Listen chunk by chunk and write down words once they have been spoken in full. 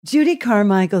Judy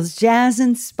Carmichael's Jazz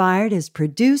Inspired is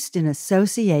produced in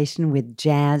association with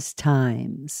Jazz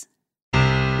Times.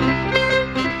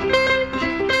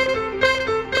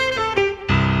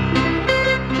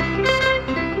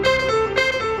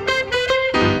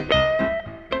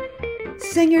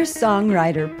 Singer,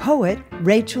 songwriter, poet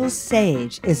Rachael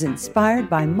Sage is inspired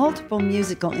by multiple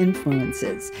musical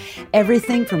influences,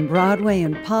 everything from Broadway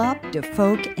and pop to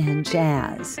folk and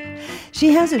jazz.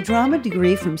 She has a drama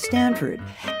degree from Stanford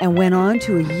and went on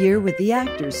to a year with the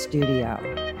Actors Studio.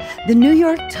 The New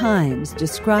York Times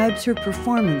describes her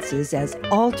performances as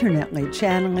alternately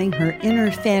channeling her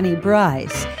inner Fanny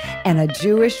Bryce and a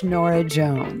Jewish Nora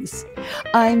Jones.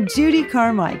 I'm Judy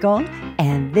Carmichael,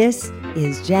 and this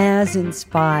is Jazz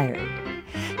Inspired.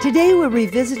 Today we're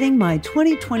revisiting my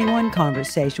 2021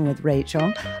 conversation with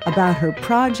Rachael about her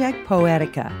project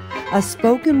Poetica, a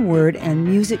spoken word and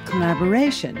music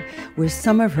collaboration with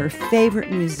some of her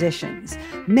favorite musicians,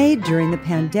 made during the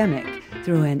pandemic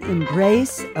through an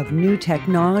embrace of new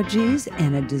technologies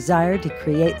and a desire to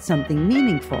create something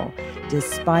meaningful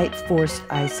despite forced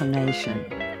isolation.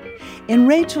 In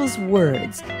Rachael's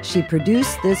words, she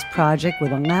produced this project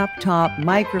with a laptop,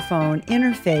 microphone,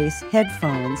 interface,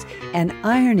 headphones, and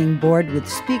ironing board with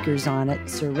speakers on it,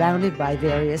 surrounded by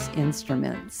various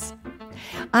instruments.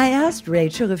 I asked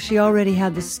Rachael if she already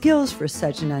had the skills for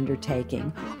such an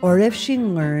undertaking, or if she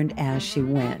learned as she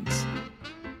went.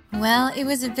 Well, it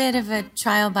was a bit of a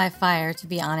trial by fire, to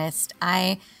be honest.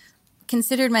 I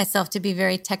considered myself to be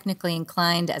very technically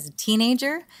inclined as a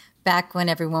teenager, back when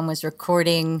everyone was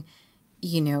recording,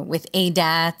 with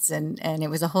ADATs and it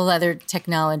was a whole other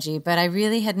technology. But I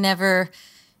really had never,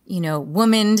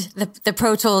 womaned the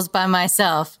Pro Tools by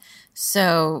myself.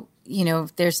 So,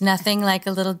 there's nothing like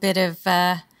a little bit of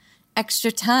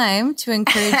extra time to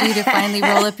encourage you to finally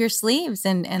roll up your sleeves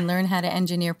and learn how to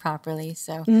engineer properly.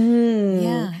 So,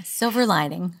 yeah, silver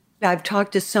lining. I've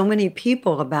talked to so many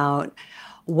people about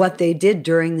what they did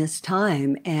during this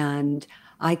time, and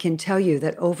I can tell you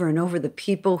that over and over, the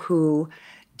people who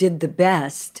did the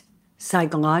best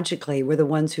psychologically were the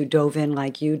ones who dove in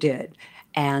like you did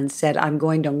and said, I'm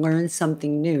going to learn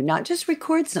something new, not just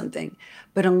record something,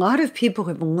 but a lot of people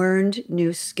have learned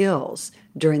new skills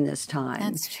during this time.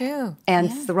 That's true.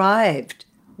 And thrived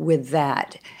with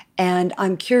that. And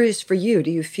I'm curious for you, do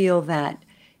you feel that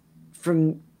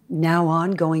from now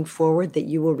on going forward that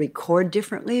you will record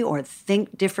differently or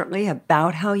think differently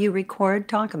about how you record?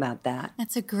 Talk about that.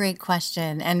 That's a great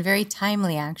question and very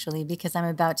timely, actually, because I'm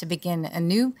about to begin a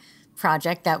new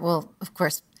project that will, of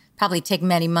course, probably take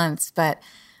many months, but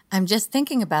I'm just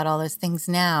thinking about all those things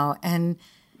now. And,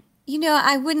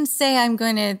 I wouldn't say I'm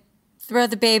going to throw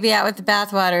the baby out with the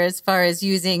bathwater as far as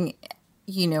using,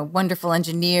 wonderful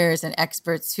engineers and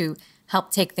experts who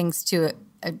help take things to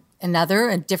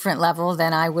a different level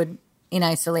than I would in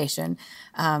isolation.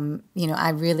 I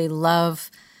really love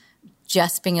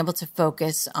just being able to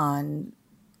focus on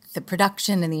the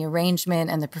production and the arrangement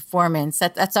and the performance.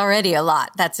 That's already a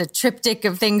lot. That's a triptych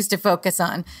of things to focus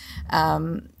on.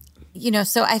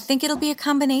 So I think it'll be a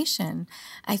combination.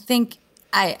 I think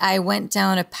I went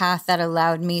down a path that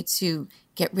allowed me to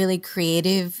get really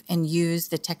creative and use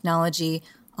the technology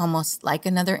almost like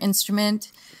another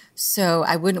instrument. So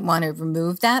I wouldn't want to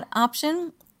remove that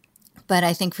option. But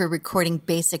I think for recording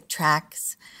basic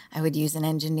tracks, I would use an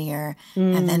engineer.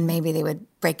 And then maybe they would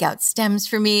break out stems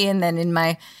for me. And then in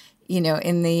my, in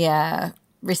the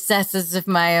recesses of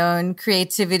my own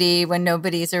creativity, when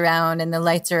nobody's around and the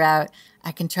lights are out,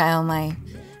 I can try all my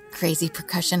crazy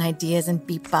percussion ideas and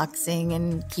beatboxing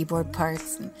and keyboard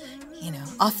parts, and,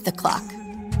 off the clock.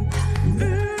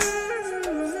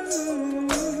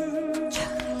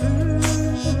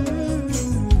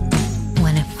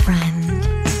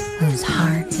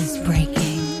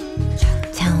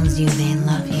 You they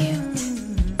love you,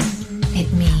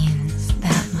 it means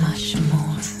that much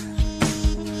more.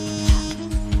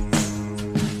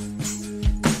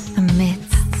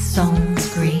 Amidst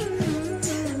soul's grief,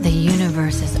 the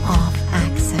universe is off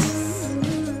axis,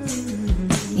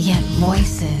 yet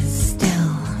voices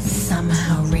still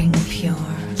somehow ring pure,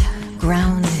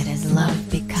 grounded as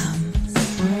love becomes.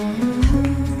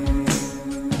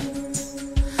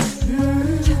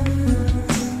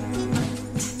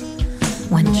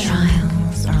 When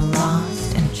trials are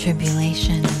lost and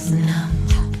tribulations numb,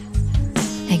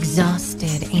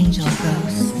 exhausted angel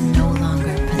ghosts no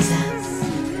longer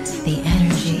possess the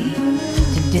energy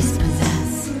to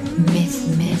dispossess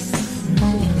mists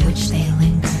in which they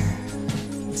linger.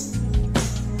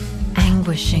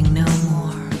 Anguishing no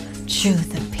more,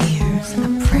 truth appears a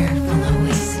prayerful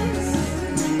oasis.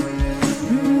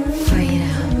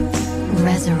 Freedom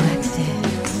resurrected,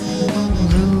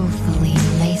 rule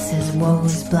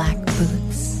woe's black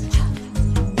boots.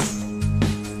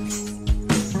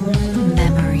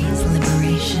 Memories,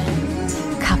 liberation,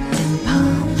 cupped in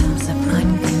palms of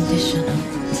unconditional,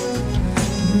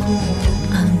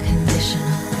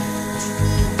 unconditional,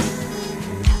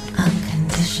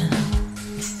 unconditional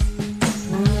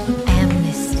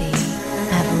amnesty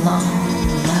at long,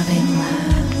 loving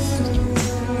last,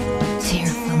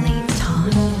 tearfully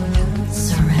taught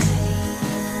serenity.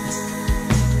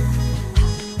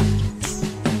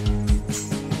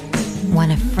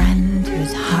 When a friend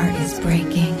whose heart is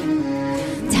breaking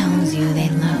tells you they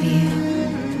love you,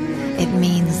 it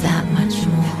means that much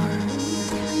more.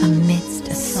 Amidst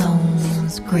a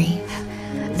soul's grief,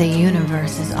 the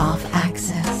universe is off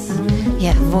axis,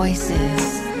 yet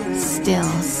voices still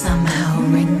somehow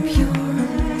ring pure,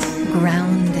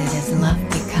 grounded as love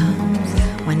becomes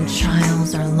when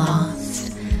trials are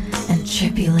lost and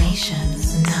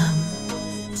tribulations numb.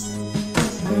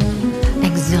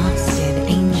 Exhausted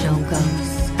angel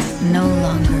ghosts no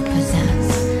longer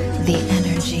possess the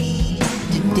energy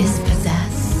to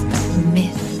dispossess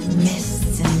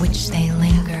mists in which they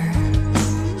linger.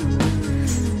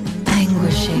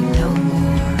 Anguishing no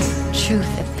more,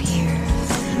 truth appears,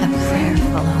 a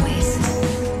prayerful oasis.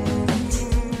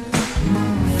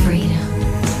 Freedom,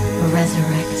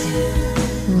 resurrected,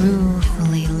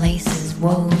 ruefully laces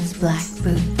woe's black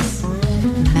boots.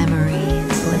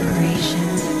 Memories, liberation,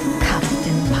 cupped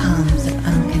in palms of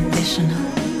unconditional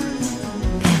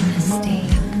amnesty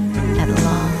at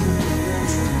long,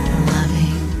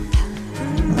 loving,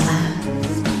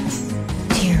 last,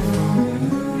 tearful,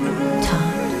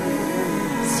 taught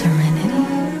serenity.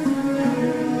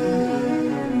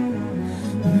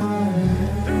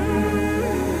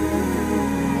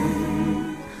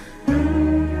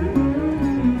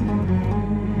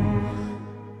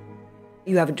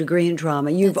 You have a degree in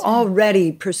drama. You've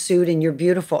already pursued in your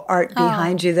beautiful art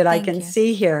behind you that I can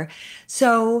see here.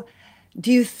 So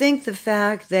do you think the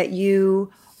fact that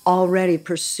you already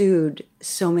pursued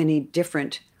so many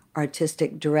different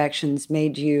artistic directions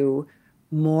made you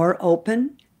more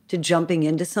open to jumping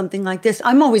into something like this?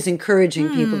 I'm always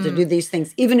encouraging people to do these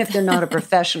things, even if they're not a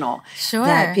professional. Sure.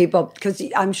 That people, because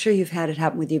I'm sure you've had it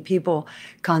happen with you. People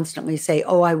constantly say,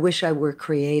 oh, I wish I were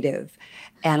creative.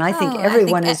 And I think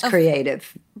everyone is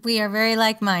creative. We are very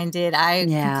like-minded. I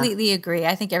completely agree.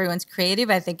 I think everyone's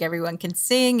creative. I think everyone can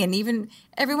sing, and even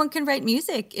everyone can write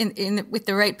music in with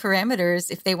the right parameters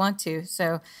if they want to.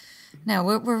 So, no,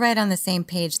 we're right on the same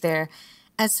page there.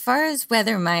 As far as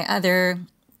whether my other,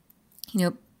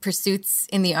 pursuits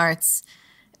in the arts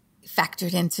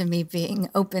factored into me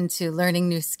being open to learning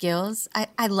new skills,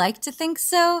 I like to think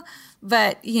so,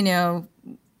 but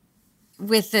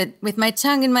with my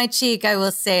tongue in my cheek, I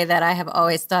will say that I have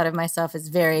always thought of myself as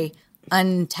very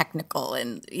untechnical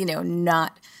and,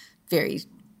 not very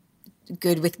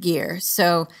good with gear.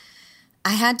 So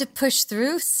I had to push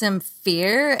through some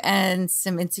fear and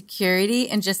some insecurity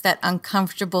and just that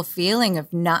uncomfortable feeling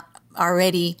of not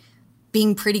already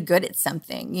being pretty good at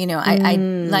something. I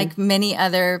like many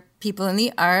other people in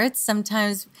the arts,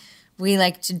 sometimes we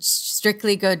like to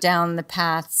strictly go down the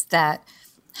paths that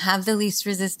have the least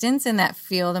resistance and that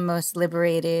feel the most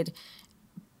liberated.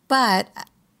 But,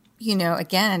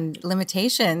 again,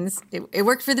 limitations. It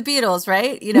worked for the Beatles,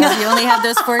 right? You only have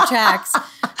those 4 tracks.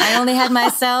 I only had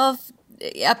myself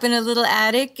up in a little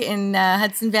attic in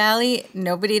Hudson Valley,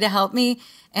 nobody to help me.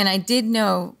 And I did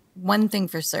know one thing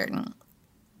for certain.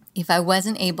 If I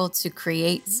wasn't able to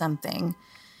create something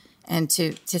and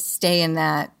to stay in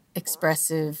that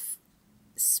expressive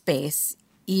space,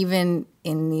 even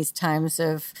in these times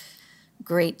of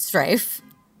great strife,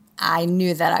 I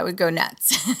knew that I would go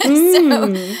nuts.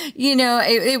 So,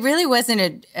 it really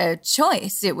wasn't a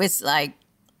choice. It was like,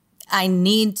 I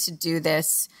need to do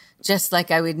this just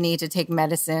like I would need to take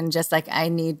medicine, just like I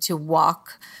need to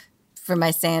walk for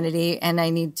my sanity, and I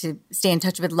need to stay in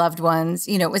touch with loved ones.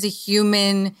 It was a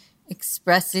human,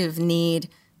 expressive need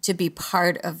to be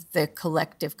part of the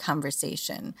collective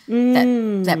conversation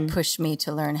that pushed me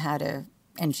to learn how to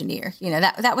engineer.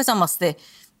 That was almost the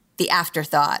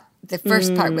afterthought. The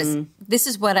first part was, this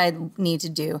is what I need to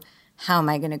do. How am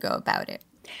I going to go about it?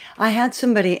 I had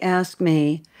somebody ask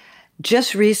me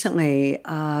just recently,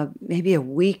 maybe a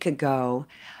week ago,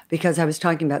 because I was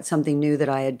talking about something new that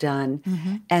I had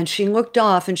done. And she looked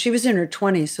off, and she was in her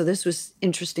 20s, so this was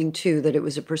interesting too, that it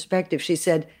was a perspective. She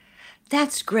said,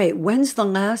 that's great. When's the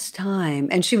last time,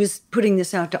 and she was putting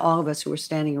this out to all of us who were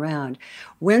standing around,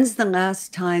 when's the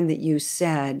last time that you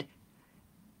said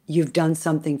you've done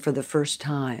something for the first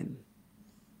time?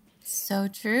 So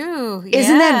true.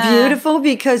 Isn't that beautiful?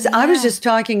 Because I was Yeah. just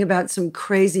talking about some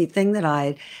crazy thing that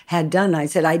I had done. I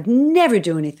said I'd never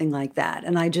do anything like that,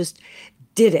 and I just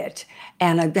did it,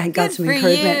 and I got Good some for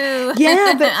encouragement. you.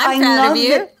 Yeah, but I'm I proud of love you.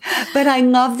 that. But I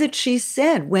love that she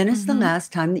said, "When is the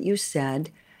last time that you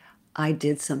said I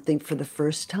did something for the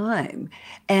first time?"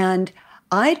 And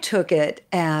I took it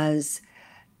as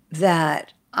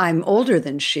that I'm older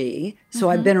than she, so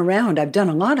I've been around. I've done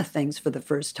a lot of things for the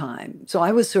first time. So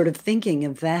I was sort of thinking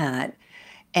of that.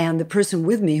 And the person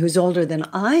with me, who's older than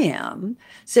I am,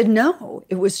 said, no,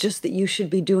 it was just that you should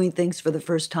be doing things for the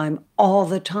first time all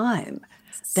the time.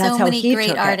 That's So how many he great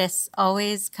took it. artists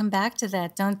always come back to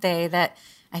that, don't they? That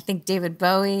I think David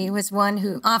Bowie was one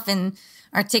who often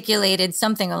articulated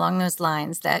something along those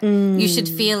lines, that you should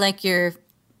feel like you're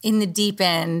in the deep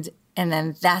end, and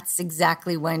then that's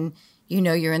exactly when you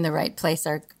know you're in the right place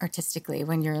artistically,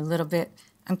 when you're a little bit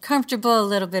uncomfortable, a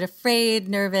little bit afraid,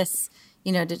 nervous,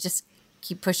 to just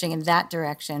keep pushing in that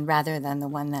direction rather than the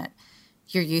one that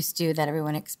you're used to, that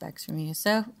everyone expects from you.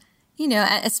 So,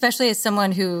 especially as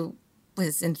someone who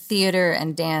was in theater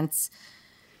and dance,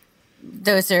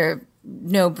 those are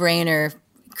no-brainer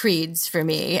creeds for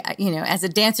me. As a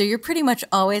dancer, you're pretty much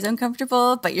always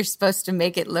uncomfortable, but you're supposed to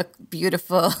make it look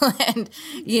beautiful and,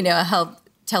 help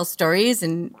tell stories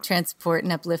and transport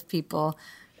and uplift people,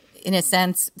 in a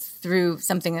sense, through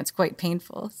something that's quite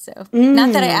painful. So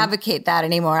not that I advocate that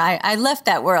anymore. I left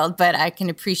that world, but I can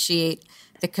appreciate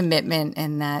the commitment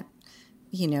and that,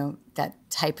 that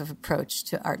type of approach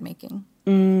to art making.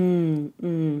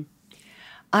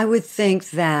 I would think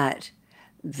that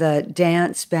the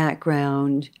dance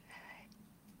background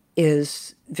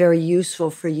is very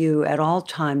useful for you at all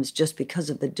times just because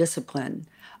of the discipline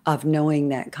of knowing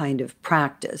that kind of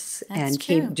practice and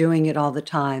keep doing it all the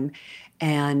time.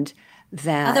 And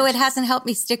that... Although it hasn't helped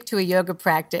me stick to a yoga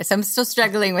practice. I'm still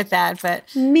struggling with that, but...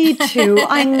 Me too.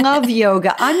 I love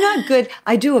yoga. I'm not good.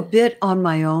 I do a bit on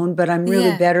my own, but I'm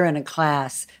really better in a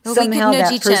class. Well, Somehow we could nudge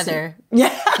that each person... other.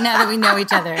 Yeah. Now that we know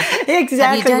each other.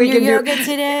 Exactly. Have you done your yoga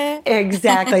today?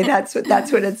 Exactly. That's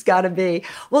what it's got to be.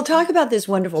 We'll talk about this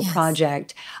wonderful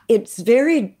project. It's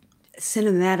very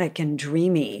cinematic and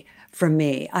dreamy for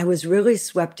me. I was really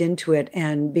swept into it.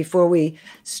 And before we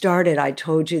started, I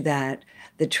told you that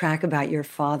the track about your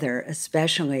father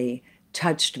especially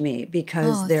touched me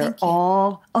because they're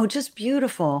all, just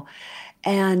beautiful.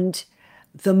 And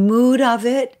the mood of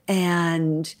it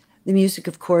and the music,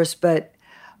 of course, but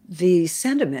the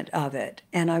sentiment of it.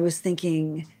 And I was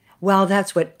thinking, well,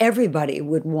 that's what everybody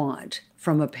would want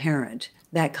from a parent,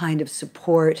 that kind of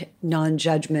support,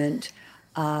 non-judgment.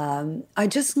 I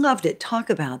just loved it. Talk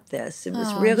about this. It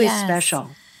was really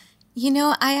special.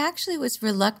 I actually was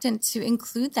reluctant to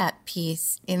include that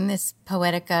piece in this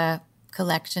Poetica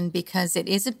collection because it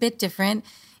is a bit different.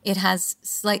 It has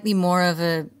slightly more of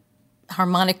a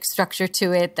harmonic structure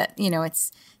to it that,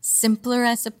 it's simpler,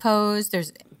 I suppose.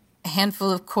 There's a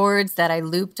handful of chords that I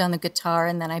looped on the guitar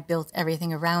and then I built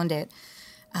everything around it.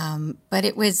 But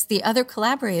it was the other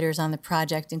collaborators on the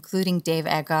project, including Dave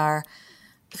Agar,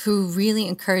 who really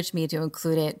encouraged me to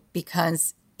include it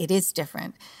because it is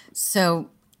different. So,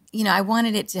 I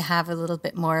wanted it to have a little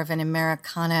bit more of an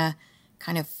Americana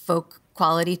kind of folk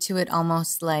quality to it,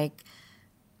 almost like,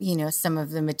 some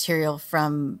of the material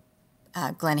from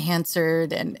Glenn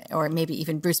Hansard or maybe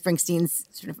even Bruce Springsteen's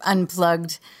sort of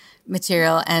unplugged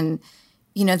material. And,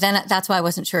 then that's why I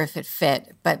wasn't sure if it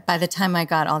fit. But by the time I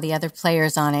got all the other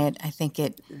players on it, I think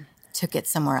it took it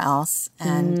somewhere else.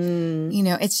 And,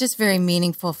 it's just very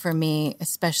meaningful for me,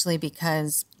 especially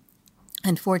because,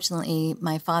 unfortunately,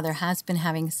 my father has been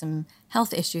having some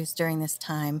health issues during this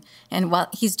time. And while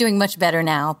he's doing much better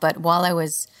now, but while I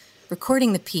was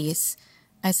recording the piece,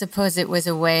 I suppose it was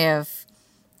a way of,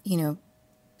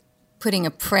 putting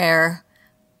a prayer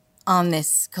on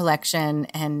this collection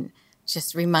and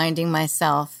just reminding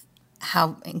myself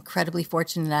how incredibly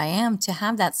fortunate I am to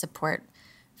have that support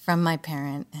from my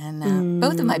parent and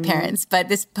both of my parents, but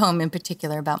this poem in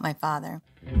particular about my father.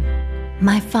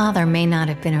 My father may not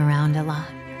have been around a lot,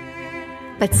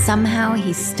 but somehow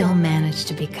he still managed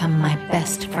to become my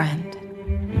best friend,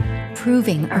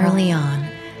 proving early on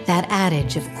that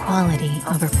adage of quality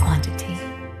over quantity.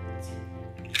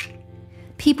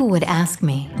 People would ask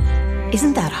me,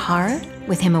 isn't that hard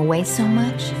with him away so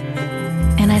much?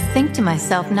 And I think to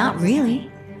myself, not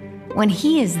really. When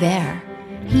he is there,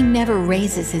 he never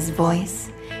raises his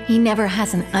voice. He never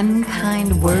has an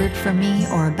unkind word for me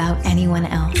or about anyone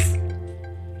else.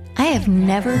 I have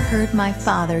never heard my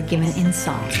father give an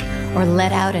insult or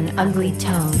let out an ugly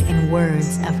tone in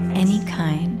words of any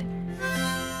kind.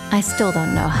 I still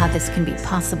don't know how this can be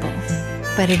possible,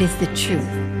 but it is the truth.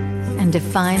 and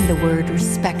defined the word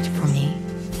respect for me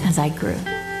as I grew.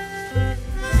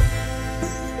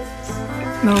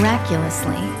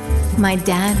 Miraculously, my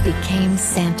dad became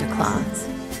Santa Claus.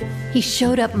 He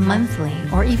showed up monthly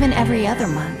or even every other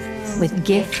month with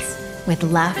gifts, with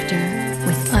laughter,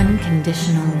 with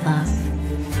unconditional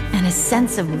love, and a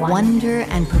sense of wonder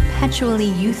and perpetually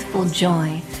youthful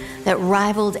joy that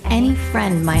rivaled any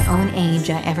friend my own age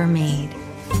I ever made.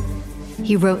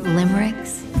 He wrote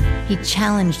limericks. He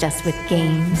challenged us with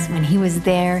games. When he was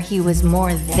there, he was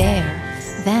more there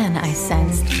than, I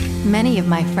sensed, many of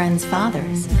my friends'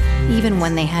 fathers, even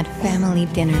when they had family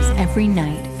dinners every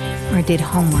night or did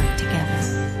homework together.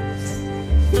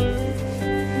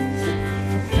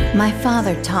 My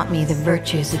father taught me the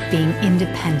virtues of being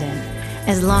independent,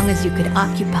 as long as you could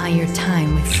occupy your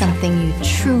time with something you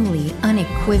truly,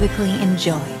 unequivocally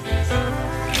enjoyed.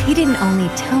 He didn't only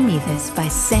tell me this by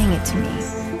saying it to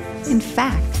me. In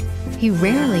fact, he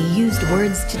rarely used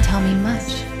words to tell me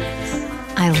much.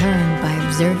 I learned by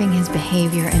observing his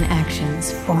behavior and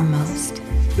actions foremost.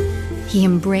 He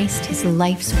embraced his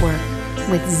life's work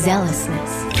with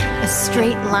zealousness, a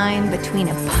straight line between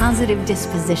a positive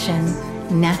disposition,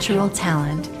 natural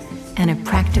talent, and a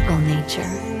practical nature.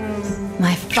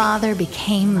 My father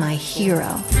became my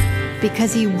hero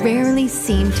because he rarely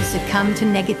seemed to succumb to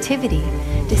negativity,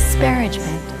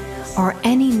 disparagement, or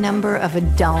any number of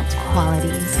adult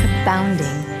qualities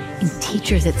abounding in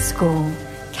teachers at school,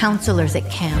 counselors at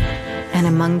camp, and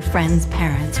among friends'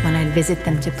 parents when I'd visit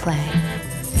them to play.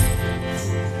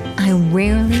 I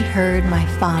rarely heard my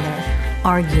father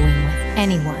arguing with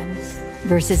anyone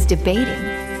versus debating.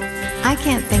 I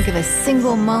can't think of a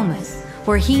single moment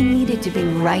where he needed to be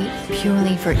right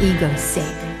purely for ego's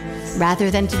sake,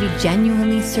 rather than to be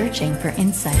genuinely searching for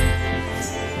insight.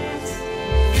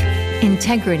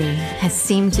 Integrity has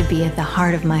seemed to be at the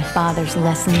heart of my father's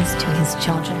lessons to his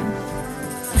children.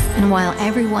 And while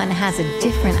everyone has a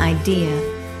different idea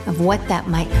of what that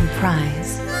might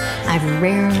comprise, I've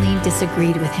rarely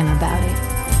disagreed with him about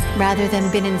it, rather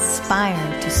than been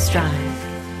inspired to strive.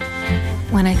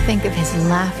 When I think of his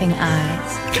laughing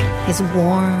eyes, his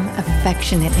warm,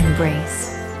 affectionate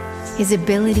embrace, his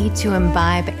ability to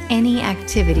imbibe any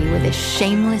activity with a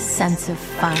shameless sense of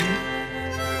fun,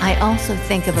 I also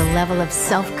think of a level of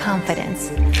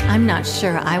self-confidence I'm not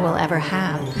sure I will ever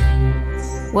have.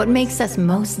 What makes us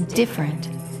most different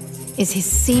is his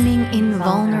seeming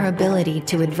invulnerability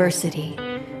to adversity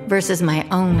versus my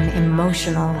own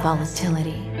emotional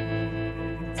volatility.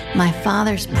 My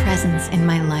father's presence in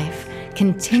my life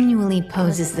continually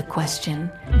poses the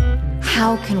question,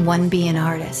 how can one be an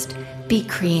artist, be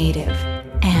creative,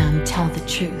 and tell the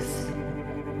truth?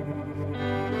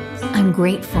 I'm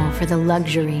grateful for the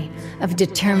luxury of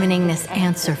determining this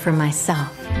answer for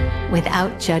myself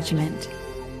without judgment,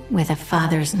 with a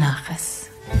father's nachas.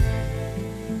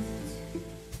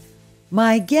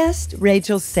 My guest,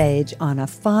 Rachael Sage, on A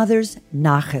Father's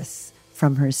Nachas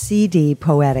from her CD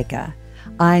Poetica.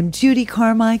 I'm Judy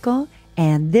Carmichael,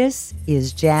 and this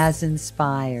is Jazz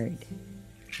Inspired.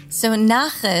 So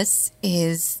nachas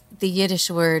is the Yiddish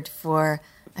word for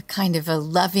a kind of a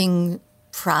loving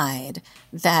pride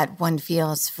that one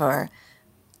feels for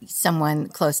someone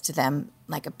close to them,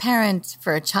 like a parent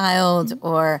for a child,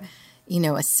 or,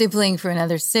 a sibling for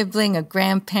another sibling, a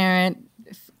grandparent.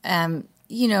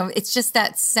 It's just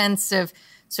that sense of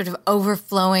sort of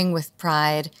overflowing with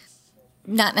pride,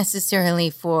 not necessarily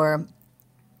for,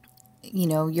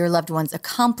 your loved one's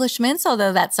accomplishments,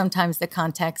 although that's sometimes the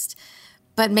context,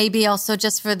 but maybe also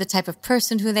just for the type of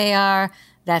person who they are,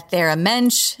 that they're a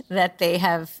mensch, that they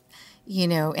have,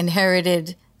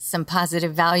 inherited some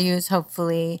positive values,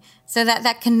 hopefully. So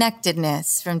that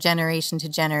connectedness from generation to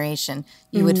generation,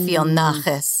 you would feel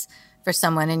nachas for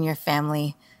someone in your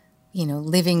family,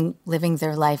 living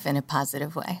their life in a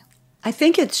positive way. I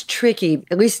think it's tricky,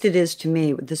 at least it is to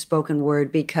me, with the spoken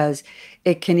word, because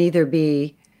it can either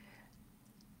be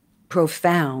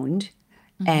profound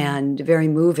and very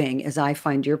moving, as I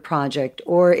find your project,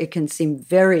 or it can seem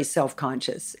very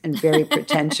self-conscious and very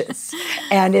pretentious.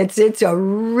 And it's a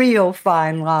real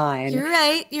fine line. You're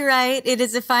right. It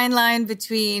is a fine line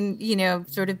between,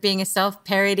 sort of being a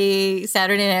self-parody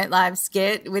Saturday Night Live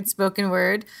skit with spoken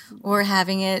word, or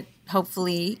having it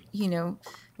hopefully,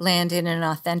 land in an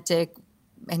authentic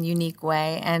and unique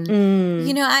way. And,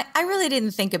 I really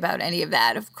didn't think about any of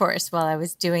that, of course, while I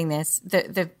was doing this.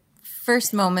 The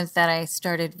first moment that I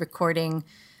started recording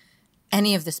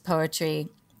any of this poetry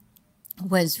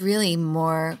was really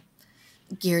more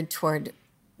geared toward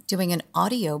doing an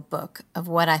audio book of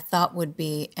what I thought would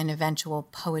be an eventual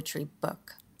poetry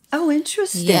book. Oh,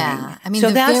 interesting. Yeah. So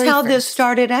that's how this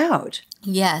started out.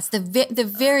 Yes,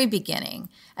 the very beginning.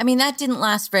 I mean, that didn't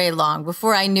last very long.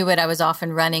 Before I knew it, I was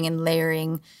often running and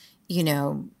layering,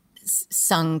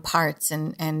 sung parts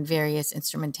and various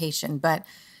instrumentation. But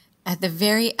at the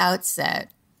very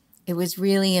outset, it was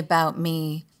really about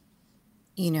me,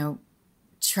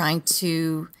 trying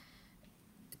to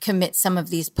commit some of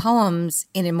these poems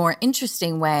in a more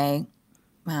interesting way,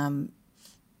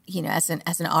 as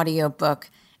an audio book.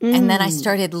 And then I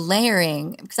started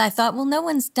layering because I thought, well, no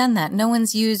one's done that. No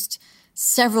one's used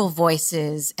several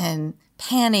voices and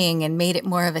panning and made it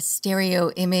more of a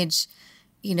stereo image,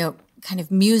 kind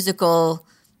of musical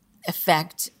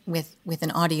effect with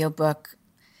an audiobook.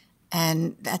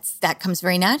 And that comes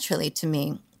very naturally to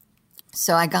me.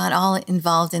 So I got all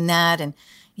involved in that and,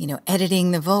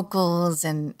 editing the vocals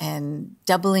and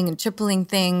doubling and tripling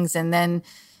things. And then,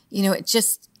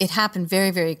 it happened very,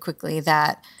 very quickly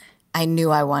that I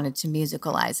knew I wanted to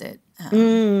musicalize it.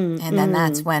 And then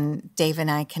that's when Dave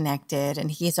and I connected, and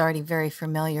he's already very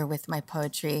familiar with my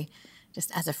poetry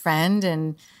just as a friend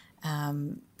and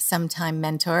sometime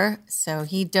mentor. So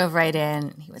he dove right in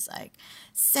and he was like,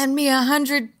 send me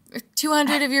 100 or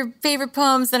 200 of your favorite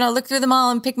poems, then I'll look through them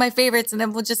all and pick my favorites, and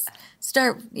then we'll just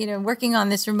start, working on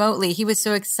this remotely. He was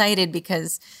so excited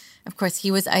because, of course,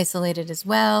 he was isolated as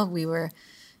well. We were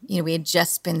we had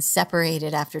just been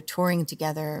separated after touring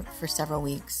together for several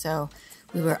weeks. So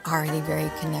we were already very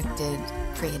connected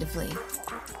creatively.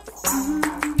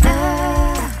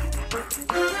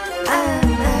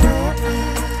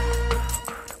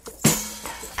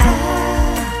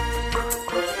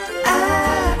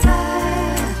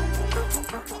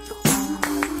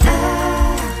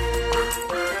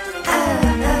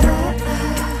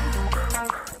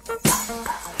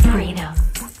 Freedom,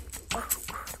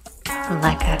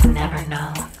 like I've never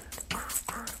known.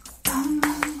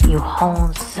 You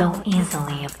hold so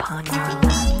easily upon your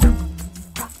lap.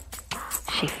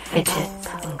 She fidgets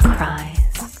and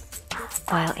cries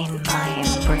while in my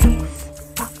embrace.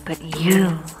 But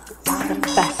you,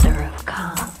 professor of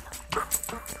calm,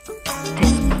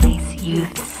 displace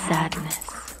youth's sadness.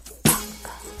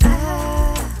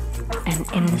 And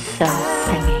in so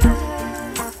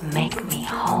singing, make me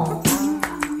whole.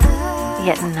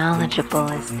 Yet knowledgeable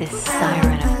is this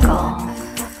siren of gall,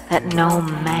 that no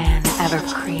man ever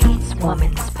creates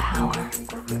woman's power,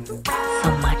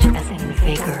 so much as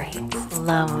invigorates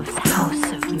love's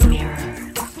house of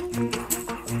mirrors.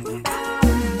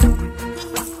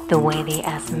 The way the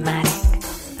asthmatic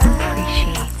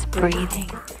appreciates breathing,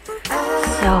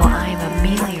 so I'm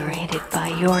ameliorated by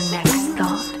your next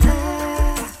thought.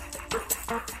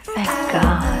 Thank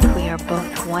God we are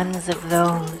both ones of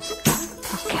those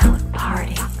who count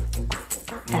parting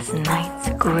as night's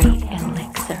great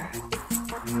elixir,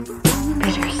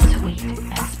 bittersweet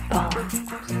as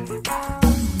bones.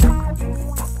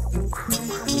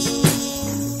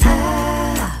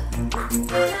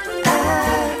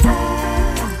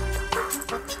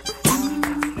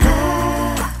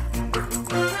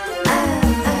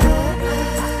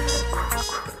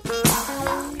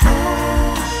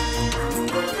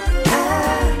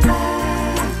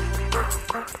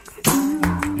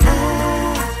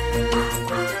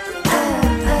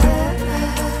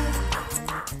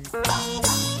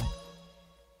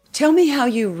 Tell me how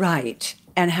you write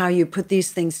and how you put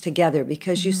these things together,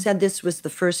 because you said this was the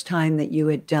first time that you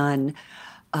had done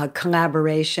a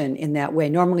collaboration in that way.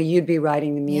 Normally you'd be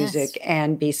writing the music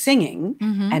and be singing,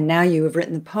 and now you have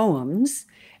written the poems.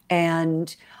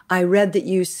 And I read that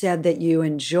you said that you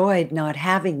enjoyed not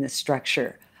having the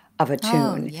structure of a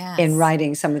tune in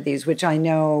writing some of these, which I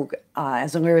know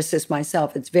as a lyricist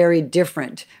myself, it's very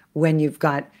different when you've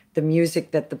got the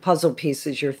music, that the puzzle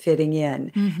pieces you're fitting in,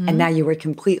 and now you were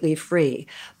completely free.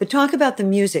 But talk about the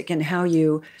music and how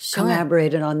you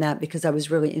collaborated on that, because I was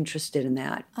really interested in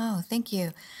that. Oh, thank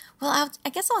you. Well, I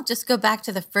guess I'll just go back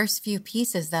to the first few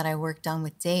pieces that I worked on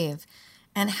with Dave.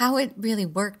 And how it really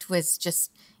worked was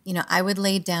just, I would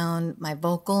lay down my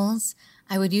vocals.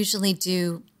 I would usually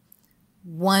do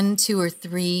 1, 2, or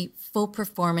 3 full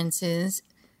performances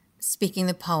speaking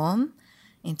the poem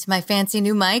into my fancy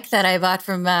new mic that I bought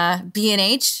from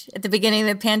B&H at the beginning of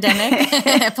the pandemic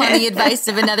upon the advice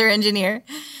of another engineer.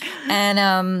 And,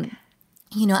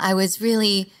 I was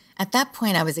really, at that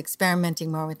point, I was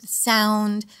experimenting more with the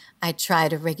sound. I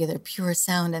tried a regular pure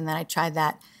sound, and then I tried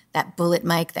that bullet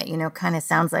mic that, kind of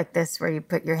sounds like this, where you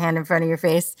put your hand in front of your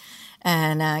face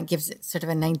and gives it sort of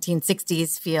a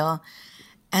 1960s feel.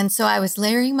 And so I was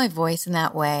layering my voice in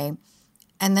that way.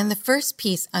 And then the first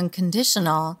piece,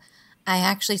 Unconditional, I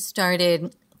actually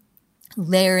started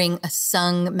layering a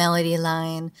sung melody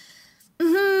line.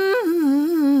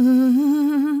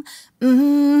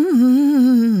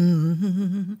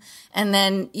 And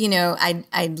then,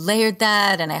 I layered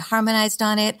that and I harmonized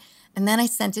on it. And then I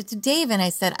sent it to Dave and I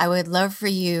said, I would love for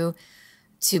you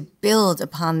to build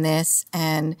upon this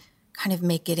and kind of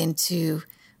make it into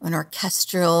an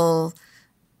orchestral,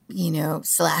 /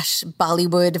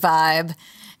 Bollywood vibe.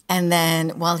 And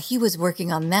then while he was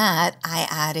working on that, I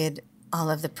added all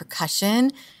of the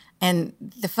percussion. And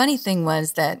the funny thing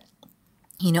was that,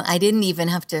 I didn't even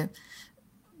have to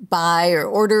buy or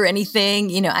order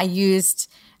anything. I used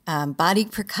body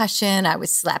percussion. I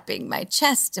was slapping my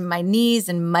chest and my knees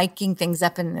and miking things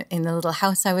up in the little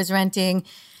house I was renting.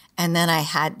 And then I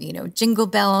had, jingle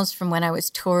bells from when I was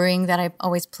touring that I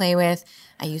always play with.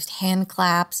 I used hand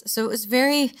claps. So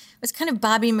it was kind of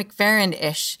Bobby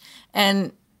McFerrin-ish.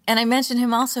 And I mentioned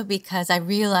him also because I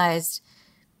realized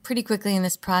pretty quickly in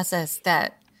this process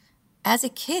that as a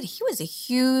kid, he was a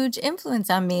huge influence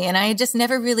on me. And I had just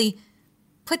never really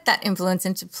put that influence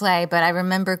into play. But I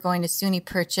remember going to SUNY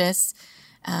Purchase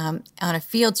on a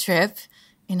field trip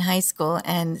in high school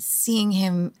and seeing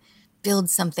him build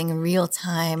something in real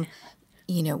time,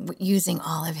 using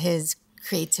all of his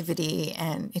creativity.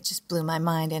 And it just blew my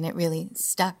mind and it really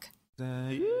stuck.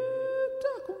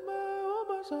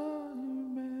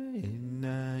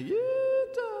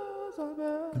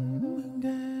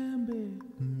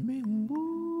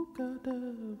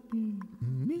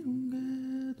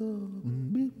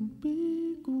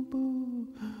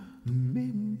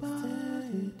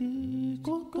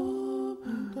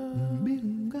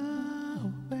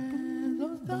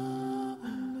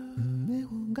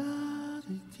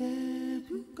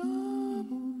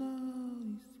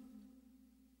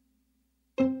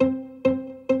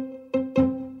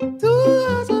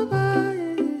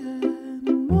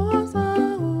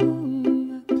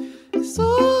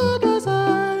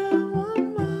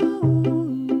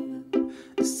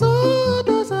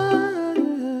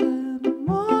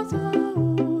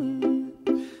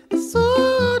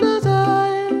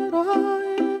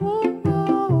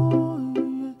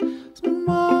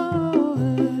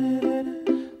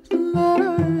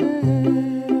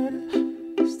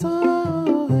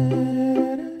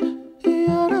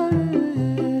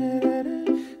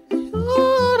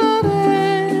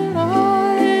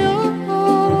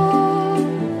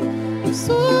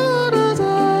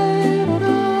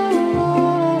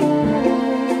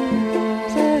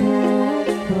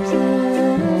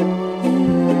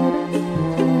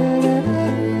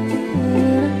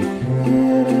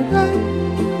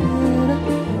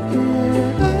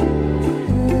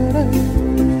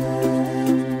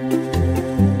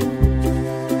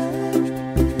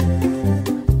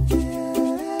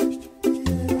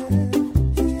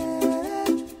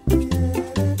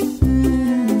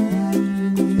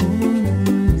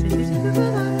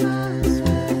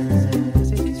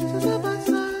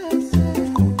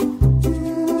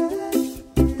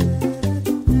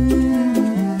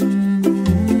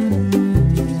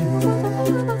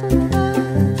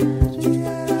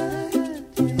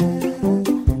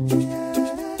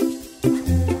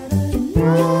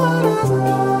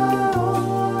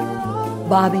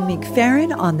 Bobby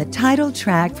McFerrin on the title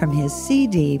track from his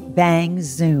CD, Bang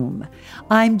Zoom.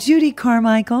 I'm Judy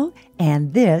Carmichael,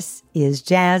 and this is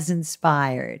Jazz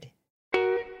Inspired.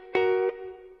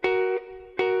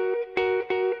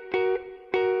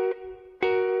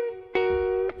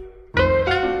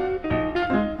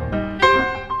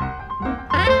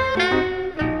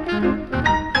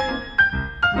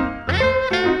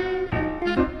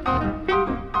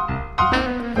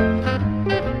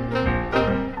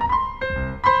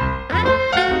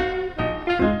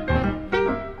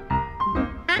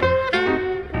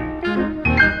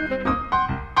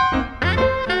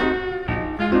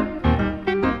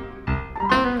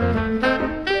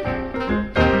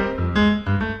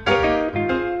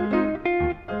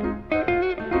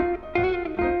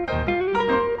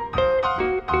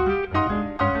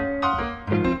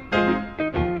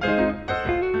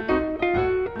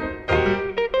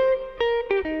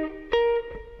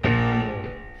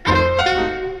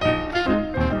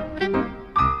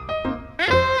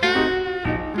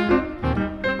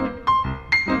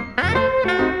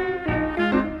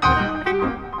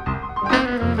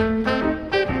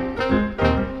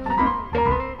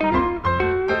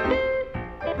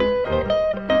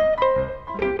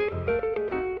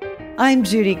 I'm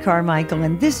Judy Carmichael,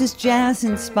 and this is Jazz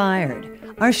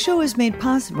Inspired. Our show is made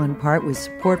possible in part with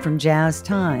support from Jazz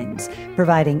Times,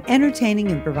 providing entertaining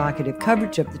and provocative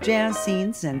coverage of the jazz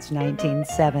scene since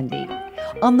 1970.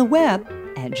 On the web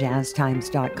at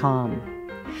jazztimes.com.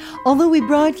 Although we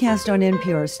broadcast on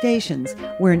NPR stations,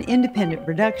 we're an independent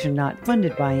production not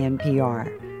funded by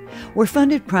NPR. We're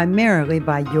funded primarily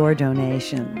by your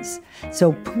donations.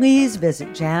 So please visit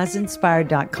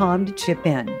jazzinspired.com to chip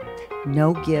in.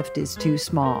 No gift is too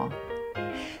small.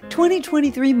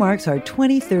 2023 marks our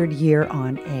 23rd year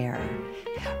on air.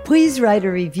 Please write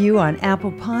a review on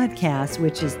Apple Podcasts,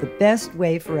 which is the best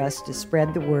way for us to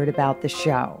spread the word about the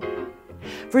show.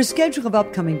 For a schedule of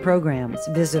upcoming programs,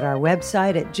 visit our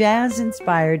website at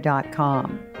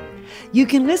jazzinspired.com. You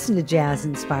can listen to Jazz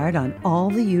Inspired on all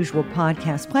the usual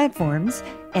podcast platforms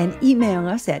and email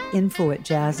us at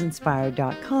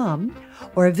info@jazzinspired.com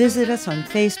or visit us on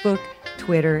Facebook,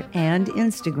 Twitter, and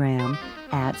Instagram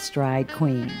at Stride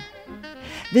Queen.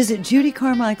 Visit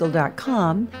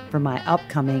judycarmichael.com for my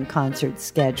upcoming concert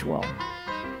schedule.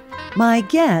 My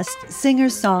guest,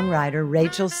 singer-songwriter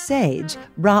Rachael Sage,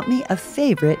 brought me a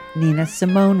favorite Nina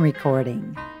Simone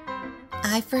recording.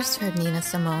 I first heard Nina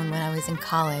Simone when I was in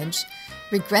college.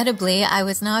 Regrettably, I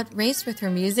was not raised with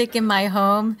her music in my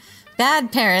home.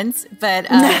 Bad parents, but,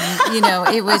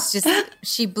 it was just,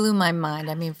 she blew my mind.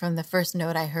 I mean, from the first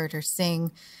note I heard her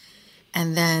sing,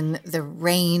 and then the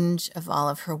range of all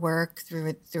of her work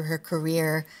through her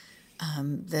career,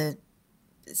 the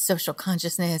social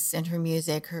consciousness in her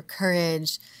music, her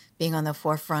courage, being on the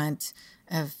forefront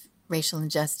of racial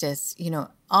injustice,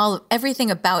 everything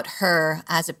about her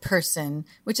as a person,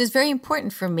 which is very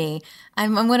important for me.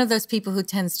 I'm one of those people who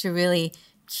tends to really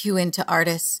cue into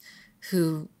artists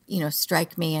who,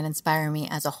 strike me and inspire me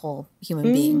as a whole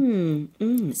human being.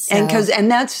 So, and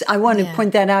that's, I want to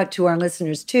point that out to our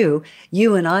listeners too.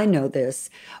 You and I know this,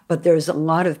 but there's a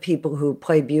lot of people who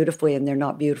play beautifully and they're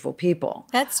not beautiful people.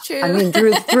 That's true. I mean,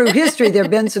 through history, there have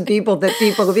been some people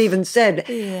have even said,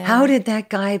 how did that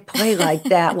guy play like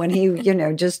that when he,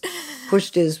 just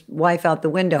pushed his wife out the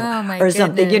window or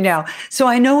something, So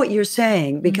I know what you're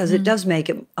saying because it does make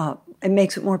it it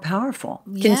makes it more powerful.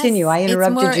 Yes, continue. I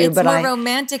interrupted you, but it's more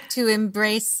romantic to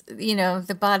embrace,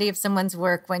 the body of someone's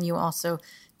work when you also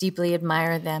deeply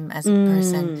admire them as a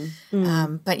person.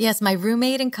 But yes, my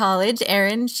roommate in college,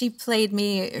 Erin, she played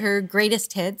me her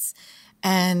greatest hits.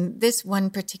 And this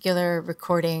one particular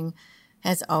recording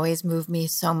has always moved me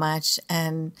so much.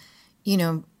 And,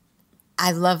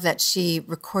 I love that she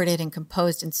recorded and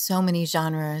composed in so many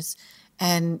genres.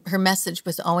 And her message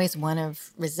was always one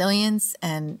of resilience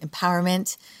and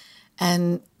empowerment.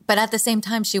 But at the same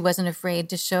time, she wasn't afraid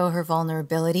to show her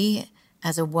vulnerability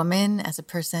as a woman, as a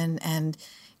person, and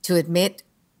to admit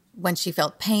when she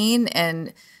felt pain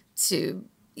and to,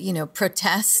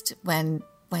 protest when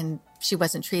she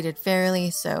wasn't treated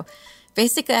fairly. So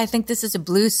basically, I think this is a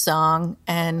blues song.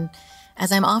 And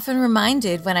as I'm often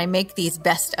reminded when I make these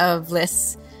best of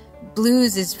lists,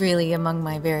 blues is really among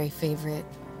my very favorite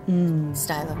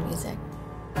style of music.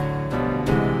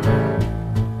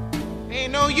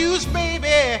 Ain't no use,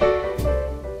 baby,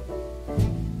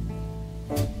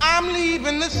 I'm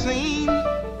leaving the scene.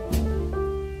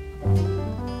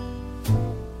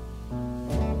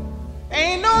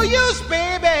 Ain't no use,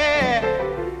 baby,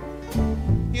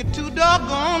 you're too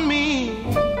doggone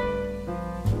mean.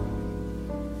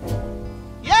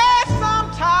 Yes,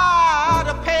 I'm tired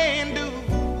of paying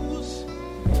dues,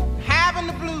 having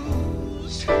the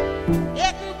blues,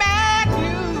 getting bad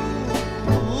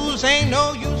news. Ain't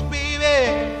no use, baby.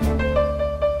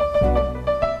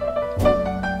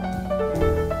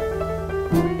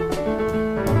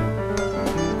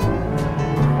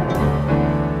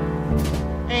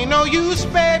 Ain't no use,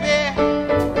 baby.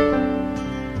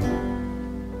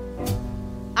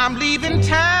 I'm leaving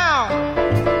town.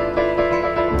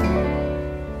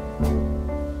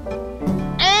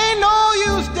 Ain't no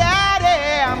use,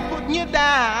 daddy, I'm putting you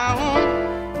down.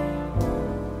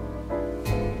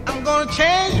 I'm gonna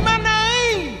change my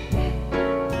name.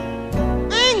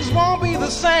 Things won't be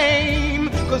the same,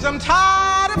 'cause I'm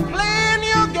tired of playing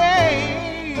your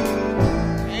game.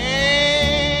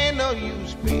 Ain't no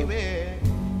use, baby.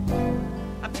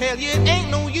 I tell you, it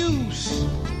ain't no use.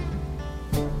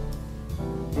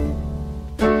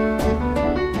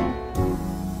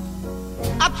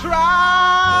 I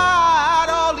tried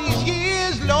all these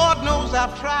years, Lord knows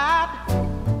I've tried.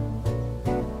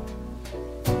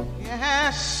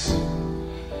 Yes,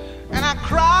 and I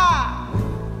cry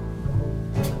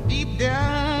deep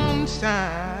down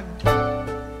inside.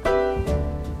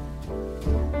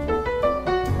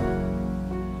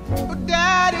 But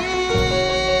Daddy,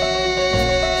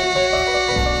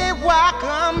 why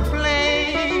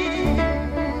complain?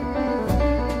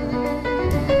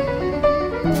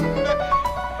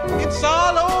 It's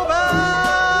all over,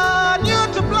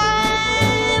 you're to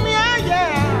blame, yeah,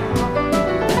 yeah.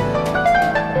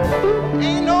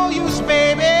 Ain't no use,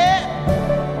 baby,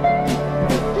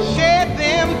 shed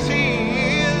them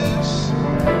tears.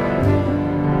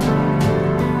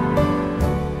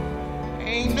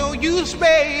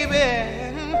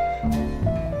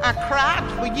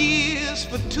 rocked for years,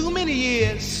 for too many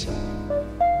years.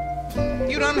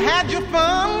 You done had your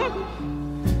fun.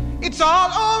 It's all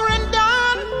over and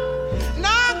done. Now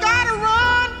I gotta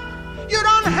run. You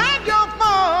done had your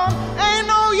fun. Ain't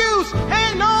no use,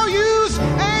 ain't no use,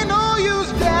 ain't no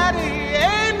use, Daddy,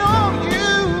 ain't no use.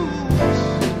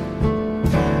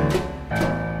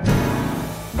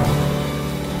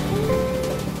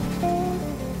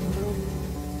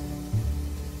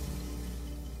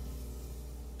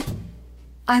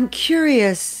 I'm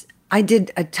curious. I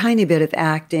did a tiny bit of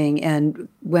acting and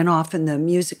went off in the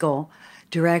musical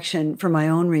direction for my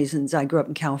own reasons. I grew up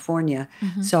in California,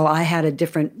 so I had a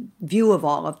different view of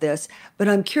all of this. But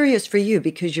I'm curious for you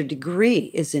because your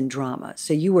degree is in drama,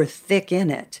 so you were thick in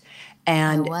it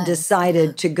and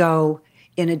decided to go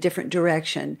in a different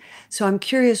direction. So I'm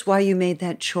curious why you made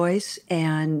that choice.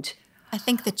 And I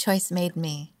think the choice made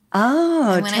me.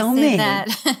 Oh, and when tell I say me.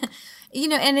 That,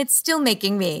 and it's still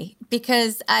making me,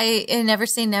 because I never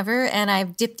say never, and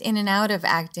I've dipped in and out of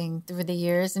acting through the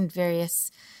years in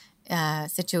various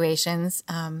situations.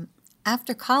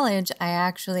 After college, I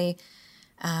actually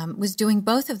was doing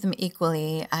both of them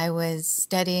equally. I was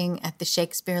studying at the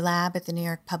Shakespeare Lab at the New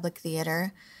York Public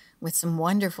Theater with some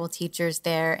wonderful teachers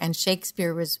there, and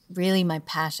Shakespeare was really my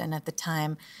passion at the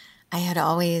time. I had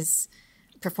always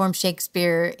performed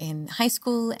Shakespeare in high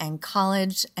school and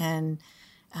college, and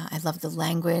I loved the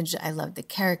language, I loved the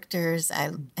characters,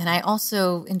 and I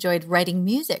also enjoyed writing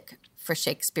music for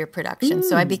Shakespeare production.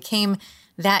 So I became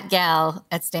that gal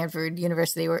at Stanford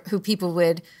University who people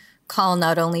would call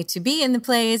not only to be in the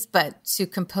plays, but to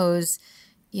compose,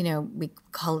 we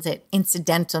called it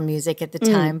incidental music at the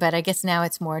time, but I guess now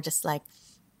it's more just like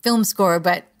film score,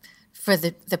 but for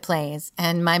the plays.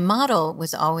 And my model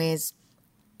was always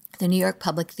the New York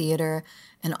Public Theater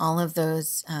and all of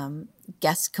those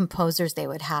guest composers they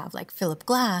would have, like Philip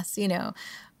Glass,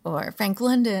 or Frank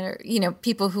London, or,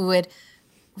 people who would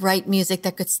write music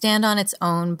that could stand on its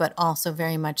own, but also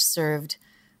very much served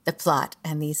the plot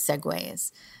and these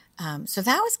segues. So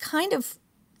that was kind of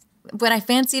what I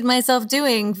fancied myself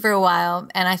doing for a while.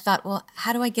 And I thought, well,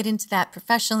 how do I get into that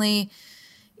professionally?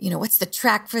 What's the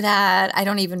track for that? I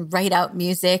don't even write out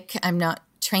music. I'm not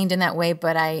trained in that way,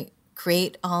 but I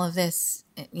create all of this,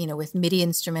 with MIDI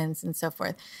instruments and so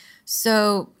forth.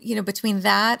 So, between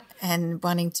that and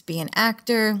wanting to be an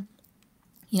actor,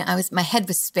 my head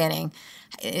was spinning.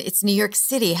 It's New York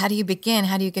City. How do you begin?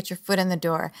 How do you get your foot in the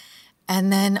door?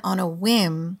 And then on a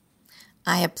whim,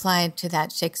 I applied to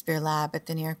that Shakespeare Lab at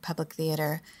the New York Public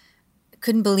Theater.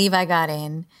 Couldn't believe I got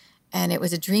in. And it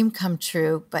was a dream come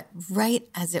true. But right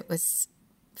as it was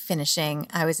finishing,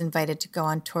 I was invited to go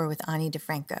on tour with Ani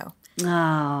DeFranco.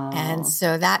 Oh. And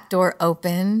so that door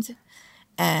opened.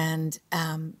 And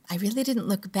I really didn't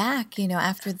look back.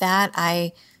 After that,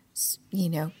 I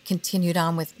continued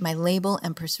on with my label,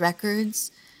 Empress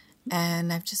Records.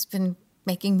 And I've just been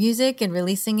making music and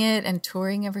releasing it and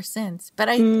touring ever since. But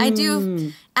I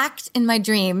do act in my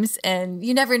dreams, and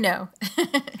you never know.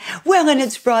 Well, and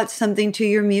it's brought something to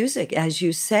your music, as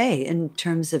you say, in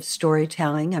terms of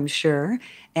storytelling, I'm sure,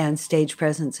 and stage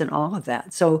presence and all of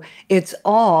that. So it's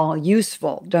all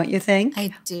useful, don't you think?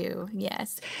 I do,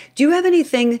 yes. Do you have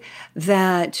anything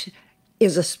that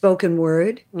is a spoken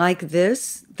word like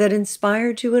this that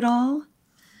inspired you at all?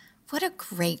 What a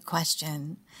great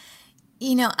question.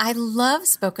 I love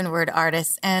spoken word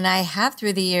artists, and I have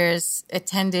through the years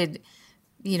attended,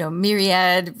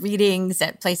 myriad readings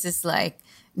at places like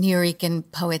Nuyorican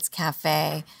Poets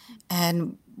Cafe.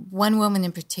 And one woman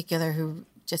in particular who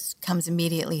just comes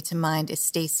immediately to mind is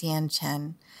Stacey Ann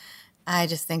Chen. I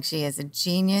just think she is a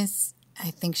genius.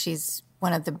 I think she's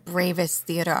one of the bravest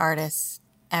theater artists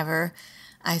ever.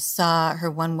 I saw her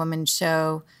one-woman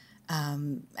show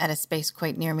at a space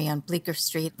quite near me on Bleecker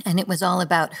Street, and it was all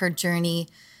about her journey,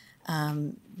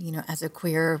 as a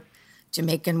queer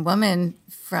Jamaican woman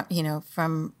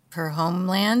from her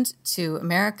homeland to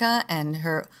America, and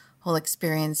her whole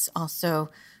experience also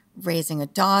raising a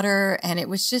daughter, and it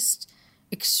was just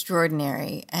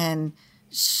extraordinary. And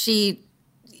she,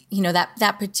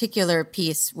 that particular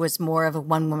piece was more of a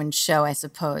one-woman show, I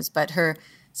suppose, but her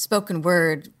spoken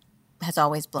word has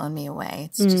always blown me away.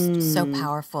 It's just so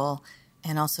powerful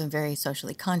and also very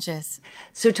socially conscious.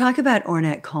 So talk about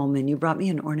Ornette Coleman. You brought me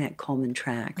an Ornette Coleman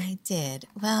track. I did.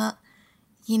 Well,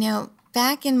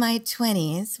 back in my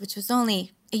 20s, which was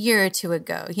only a year or two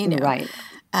ago, Right.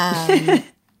 A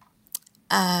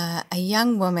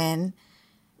young woman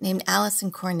named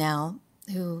Allison Cornell,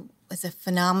 who was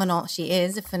she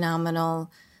is a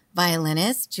phenomenal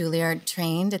violinist, Juilliard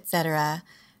trained, etc.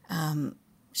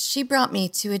 She brought me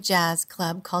to a jazz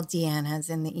club called Deanna's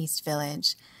in the East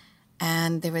Village.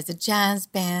 And there was a jazz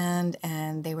band,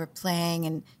 and they were playing,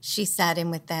 and she sat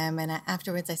in with them. And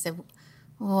afterwards I said,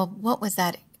 well, what was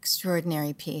that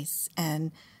extraordinary piece?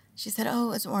 And she said, oh,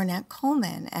 it was Ornette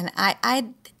Coleman. And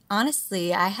I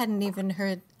honestly, I hadn't even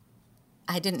heard,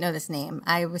 I didn't know this name.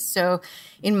 I was so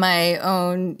in my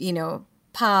own,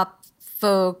 pop,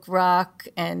 folk, rock,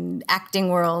 and acting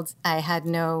world. I had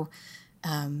no,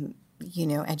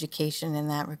 education in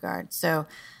that regard. So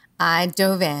I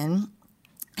dove in,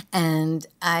 and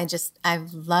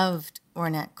I've loved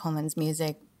Ornette Coleman's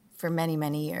music for many,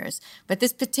 many years. But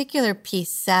this particular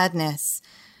piece, Sadness,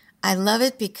 I love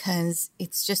it because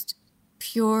it's just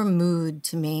pure mood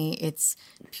to me. It's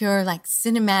pure like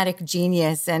cinematic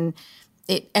genius, and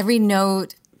every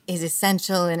note is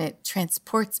essential, and it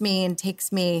transports me and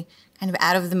takes me kind of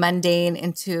out of the mundane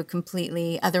into a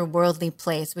completely otherworldly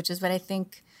place, which is what I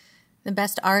think the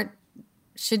best art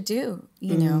should do,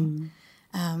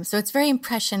 So it's very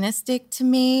impressionistic to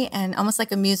me and almost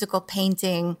like a musical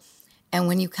painting. And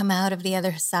when you come out of the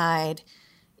other side,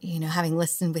 having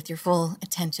listened with your full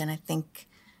attention, I think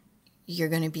you're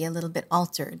going to be a little bit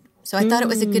altered. So I thought it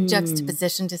was a good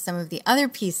juxtaposition to some of the other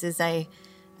pieces I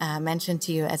mentioned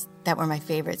to you as that were my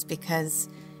favorites, because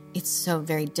it's so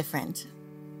very different.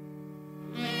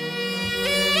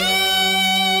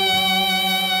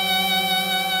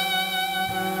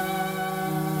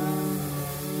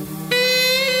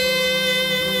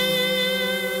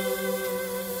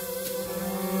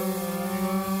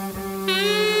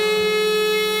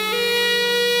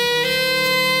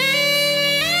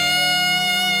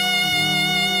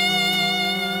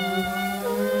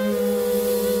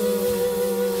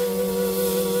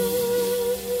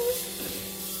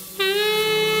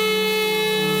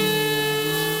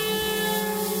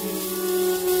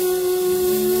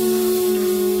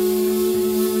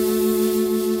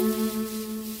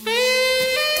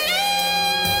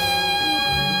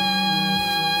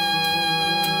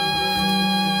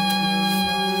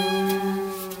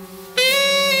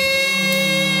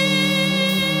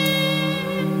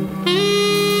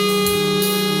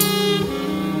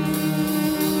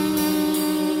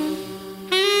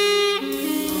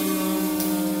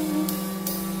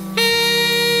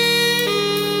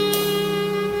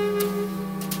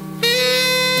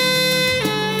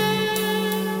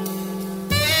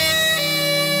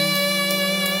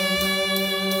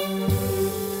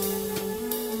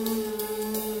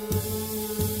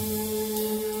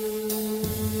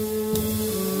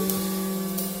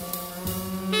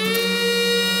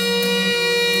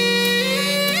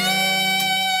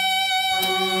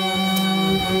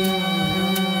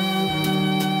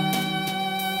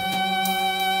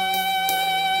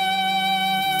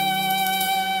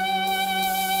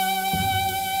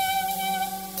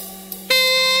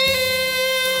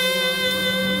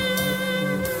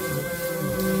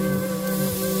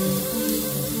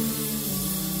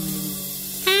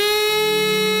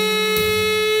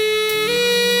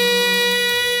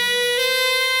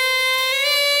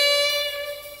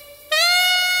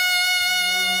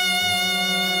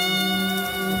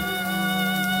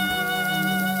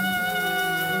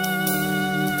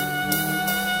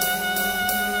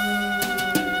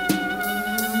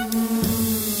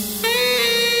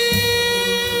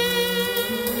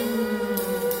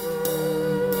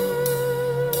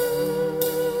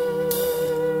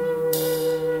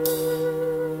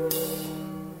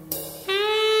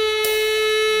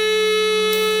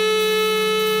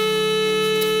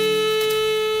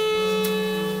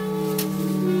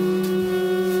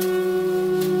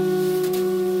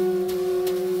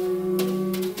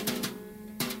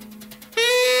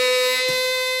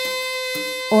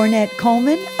 Ornette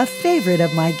Coleman, a favorite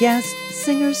of my guest,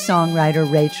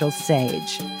 singer-songwriter Rachael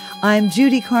Sage. I'm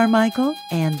Judy Carmichael,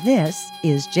 and this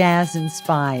is Jazz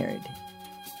Inspired.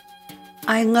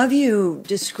 I love you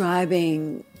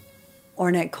describing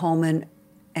Ornette Coleman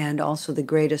and also the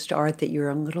greatest art that you're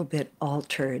a little bit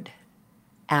altered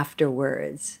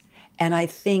afterwards. And I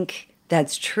think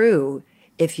that's true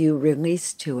if you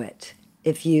release to it,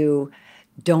 if you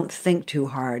don't think too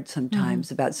hard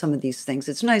sometimes about some of these things.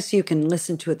 It's nice you can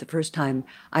listen to it the first time.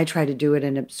 I try to do it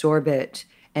and absorb it.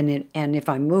 And if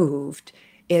I'm moved,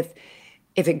 if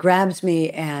it grabs me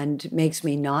and makes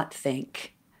me not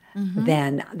think,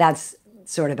 then that's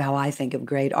sort of how I think of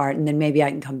great art. And then maybe I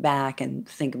can come back and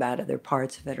think about other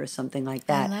parts of it or something like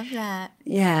that. I love that.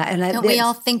 Yeah. And don't we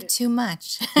all think too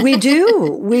much? We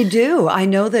do. I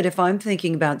know that if I'm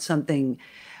thinking about something,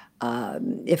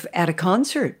 if at a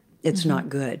concert, it's not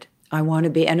good. I want to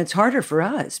be, and it's harder for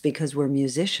us because we're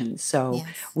musicians. So Yes.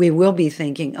 we will be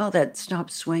thinking, oh, that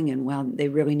stopped swinging. Well, they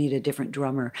really need a different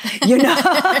drummer. You know,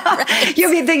 Right.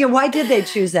 You'll be thinking, why did they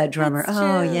choose that drummer? That's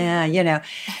Oh, true. yeah, you know,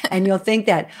 and you'll think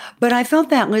that. But I felt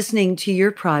that listening to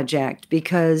your project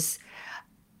because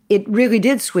it really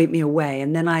did sweep me away.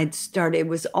 And then it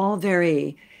was all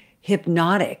very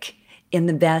hypnotic in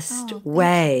the best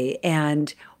way.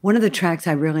 And one of the tracks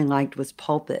I really liked was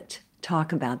Pulpit.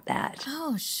 Talk about that.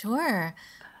 Oh, sure.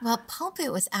 Well,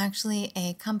 Pulpit was actually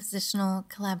a compositional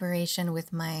collaboration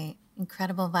with my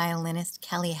incredible violinist,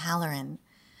 Kelly Halloran,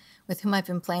 with whom I've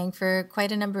been playing for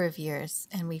quite a number of years.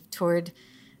 And we've toured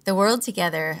the world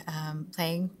together,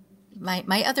 playing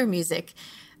my other music.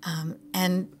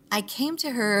 And I came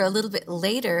to her a little bit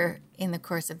later in the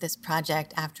course of this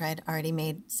project after I'd already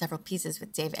made several pieces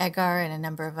with Dave Eggar and a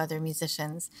number of other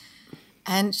musicians.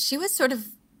 And she was sort of,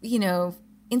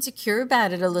 insecure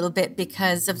about it a little bit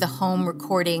because of the home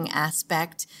recording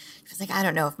aspect. She was like, I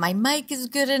don't know if my mic is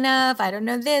good enough. I don't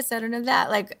know this. I don't know that.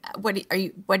 Like,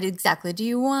 what exactly do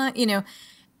you want?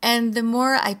 And the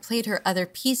more I played her other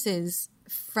pieces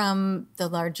from the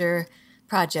larger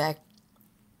project,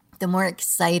 the more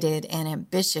excited and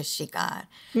ambitious she got.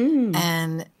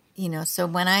 And, so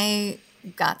when I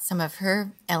got some of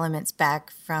her elements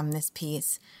back from this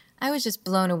piece, I was just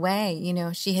blown away.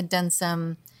 She had done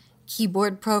some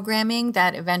keyboard programming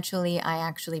that eventually I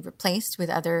actually replaced with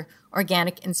other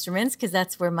organic instruments because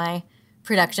that's where my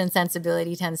production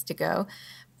sensibility tends to go.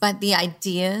 But the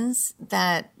ideas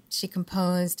that she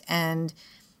composed and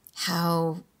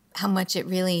how much it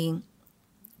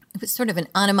was sort of an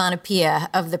onomatopoeia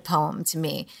of the poem to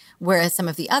me, whereas some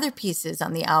of the other pieces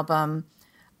on the album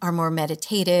are more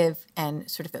meditative and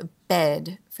sort of a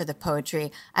bed for the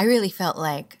poetry. I really felt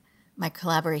like my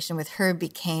collaboration with her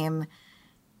became,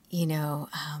 the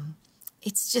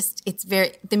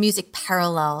music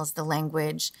parallels the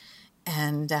language,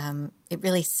 and it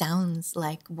really sounds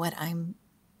like what I'm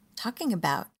talking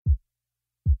about.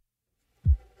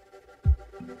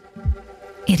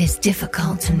 It is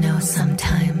difficult to know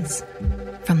sometimes,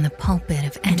 from the pulpit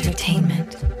of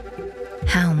entertainment,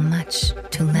 how much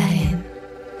to let in,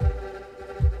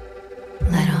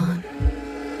 let on.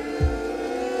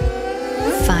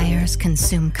 Fires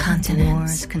consume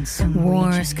continents,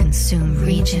 wars consume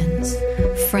regions,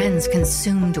 friends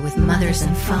consumed with mothers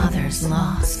and fathers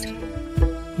lost.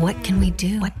 What can we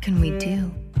do? What can we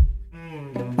do?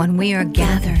 When we are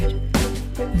gathered,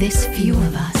 this few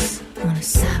of us, on a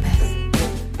Sabbath,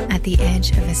 at the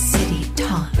edge of a city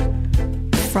taut,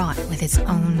 fraught with its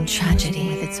own tragedy,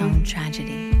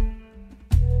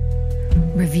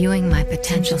 Reviewing my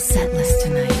potential set list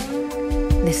tonight,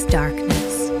 this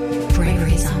darkness,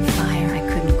 bravery's on fire. I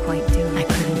couldn't quite do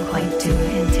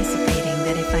it. Anticipating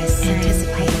that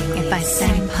if I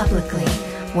sang publicly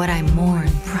what I mourn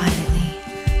privately,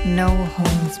 no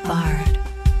holds barred,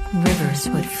 rivers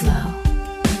would flow.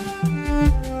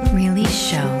 Release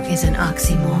show is an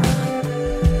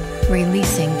oxymoron.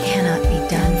 Releasing cannot be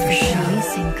done for show.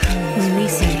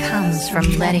 Releasing comes from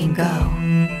letting go.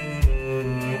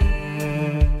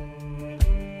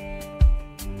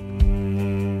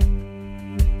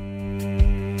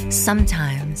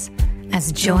 Sometimes,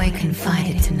 as Joy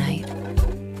confided tonight,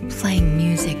 playing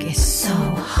music is so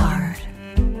hard,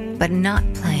 but not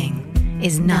playing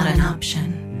is not an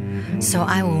option. So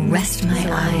I will rest my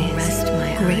eyes,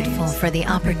 grateful for the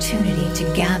opportunity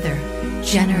to gather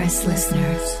generous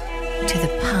listeners to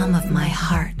the palm of my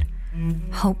heart.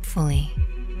 Hopefully,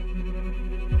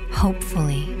 hope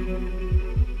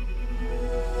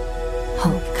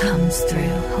comes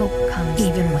through,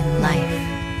 even when life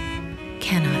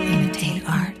cannot imitate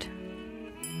art.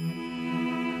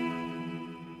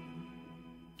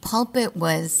 Pulpit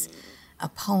was a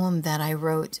poem that I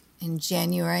wrote in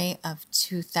January of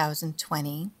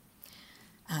 2020.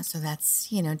 So that's,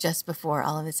 just before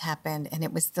all of this happened. And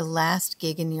it was the last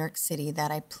gig in New York City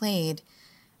that I played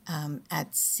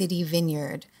at City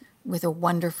Vineyard with a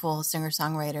wonderful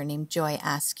singer-songwriter named Joy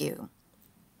Askew.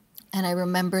 And I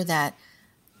remember that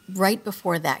right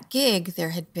before that gig,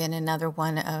 there had been another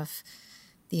one of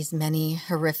these many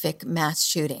horrific mass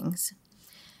shootings.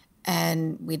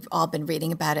 And we'd all been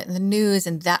reading about it in the news,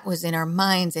 and that was in our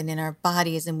minds and in our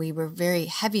bodies, and we were very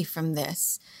heavy from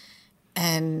this.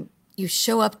 And you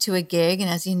show up to a gig, and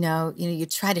as you know, you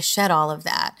try to shed all of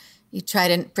that. You try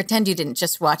to pretend you didn't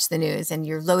just watch the news, and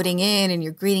you're loading in and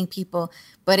you're greeting people,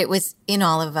 but it was in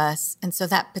all of us. And so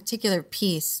that particular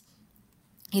piece,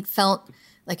 it felt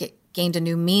like it gained a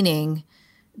new meaning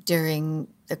during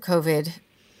the COVID,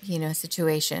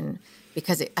 situation,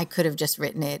 because I could have just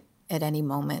written it at any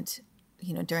moment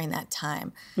during that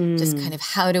time. Just kind of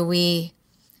how do we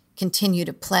continue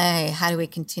to play? How do we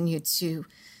continue to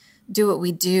do what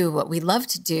we do, what we love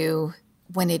to do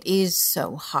when it is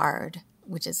so hard,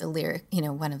 which is a lyric,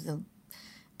 one of the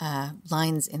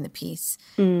lines in the piece.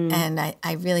 And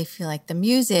I really feel like the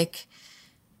music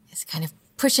is kind of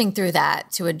pushing through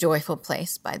that to a joyful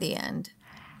place by the end.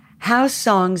 How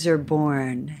songs are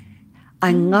born.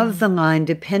 I love the line,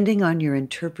 depending on your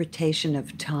interpretation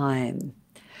of time.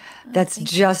 That's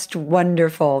just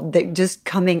wonderful. That just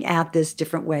coming at this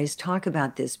different ways. Talk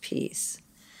about this piece.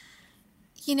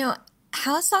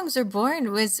 How Songs Are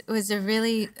Born was a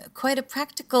really quite a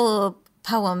practical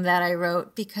poem that I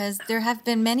wrote, because there have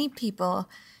been many people,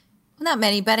 not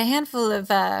many, but a handful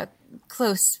of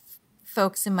close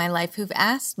folks in my life who've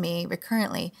asked me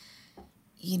recurrently,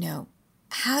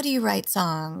 how do you write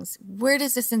songs? Where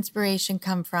does this inspiration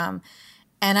come from?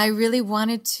 And I really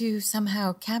wanted to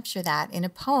somehow capture that in a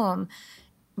poem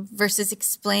versus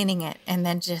explaining it and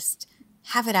then just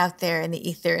have it out there in the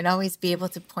ether and always be able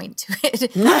to point to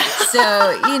it. So, the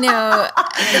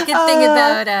good thing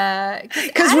about...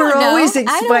 Because we're always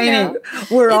explaining.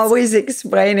 We're always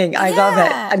explaining. I love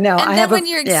it. No, and then when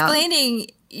you're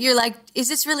explaining, you're like, is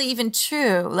this really even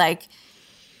true? Like,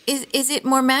 is it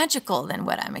more magical than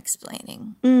what I'm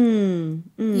explaining?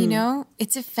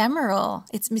 It's ephemeral.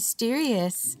 It's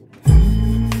mysterious.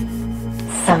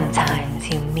 Sometimes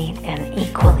you meet an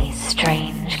equally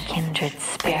strange kindred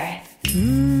spirit.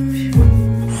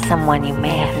 Someone you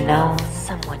may have known,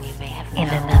 in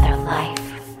another life,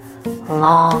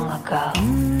 long ago,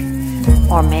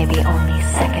 or maybe only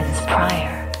seconds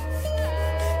prior,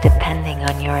 depending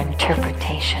on your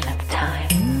interpretation of time.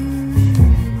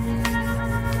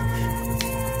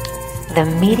 The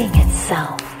meeting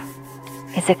itself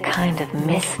is a kind of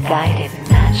misguided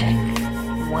magic.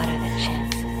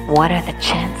 What are the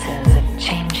chances of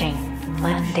changing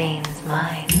mundane's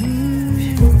mind?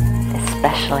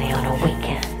 Especially on a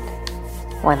weekend,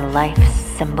 when life's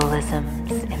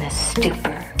symbolism's in a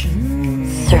stupor,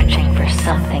 searching for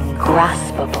something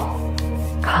graspable,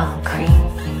 concrete.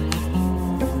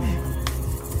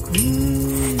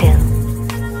 Still,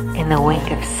 in the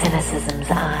wake of cynicism's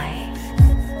eye,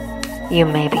 you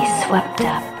may be swept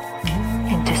up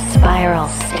into spiral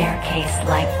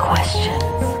staircase-like questions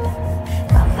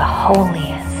of the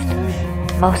holiest,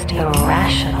 most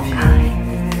irrational kind.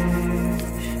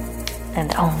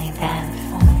 And only then,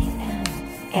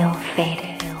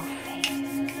 ill-fated,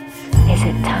 is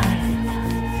it time,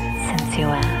 since you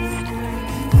asked,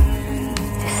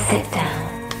 to sit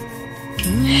down,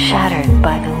 shattered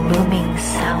by the looming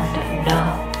sound of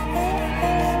no,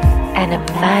 and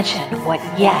imagine what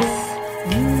yes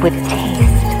would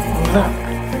taste, look,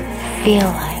 feel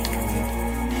like,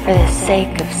 for the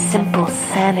sake of simple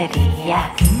sanity,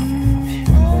 yes,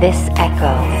 this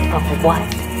echo of what?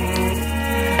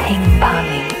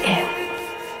 Ping-ponging it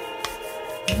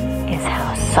is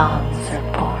how songs are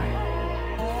born.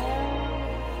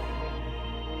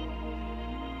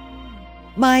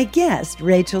 My guest,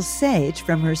 Rachael Sage,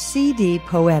 from her CD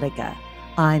Poetica.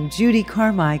 I'm Judy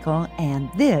Carmichael, and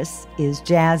this is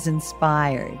Jazz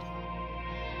Inspired.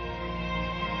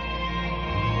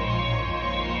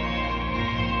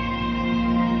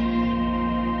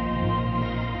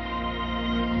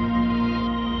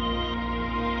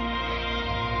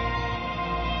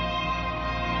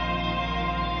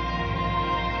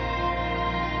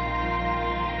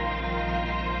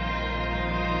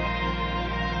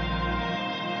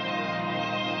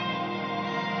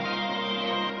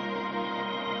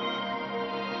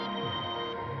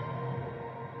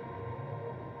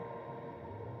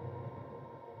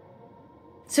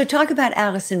 So talk about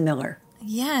Allison Miller.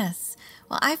 Yes.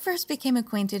 Well, I first became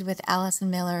acquainted with Allison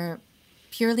Miller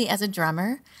purely as a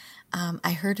drummer.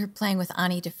 I heard her playing with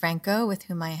Ani DeFranco, with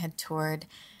whom I had toured.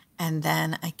 And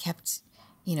then I kept,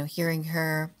 hearing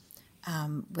her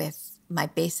with my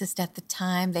bassist at the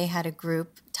time. They had a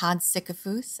group, Todd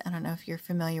Sikafus. I don't know if you're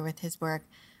familiar with his work,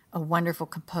 a wonderful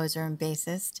composer and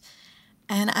bassist.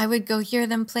 And I would go hear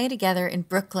them play together in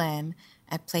Brooklyn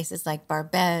at places like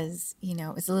Barbez.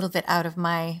 It was a little bit out of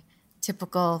my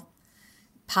typical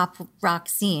pop rock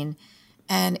scene.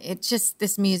 And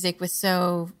this music was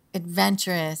so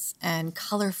adventurous and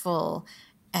colorful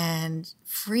and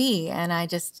free. And I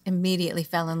just immediately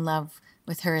fell in love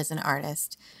with her as an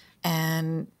artist.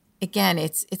 And again,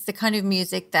 it's the kind of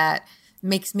music that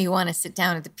makes me want to sit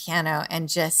down at the piano and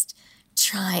just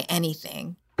try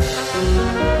anything.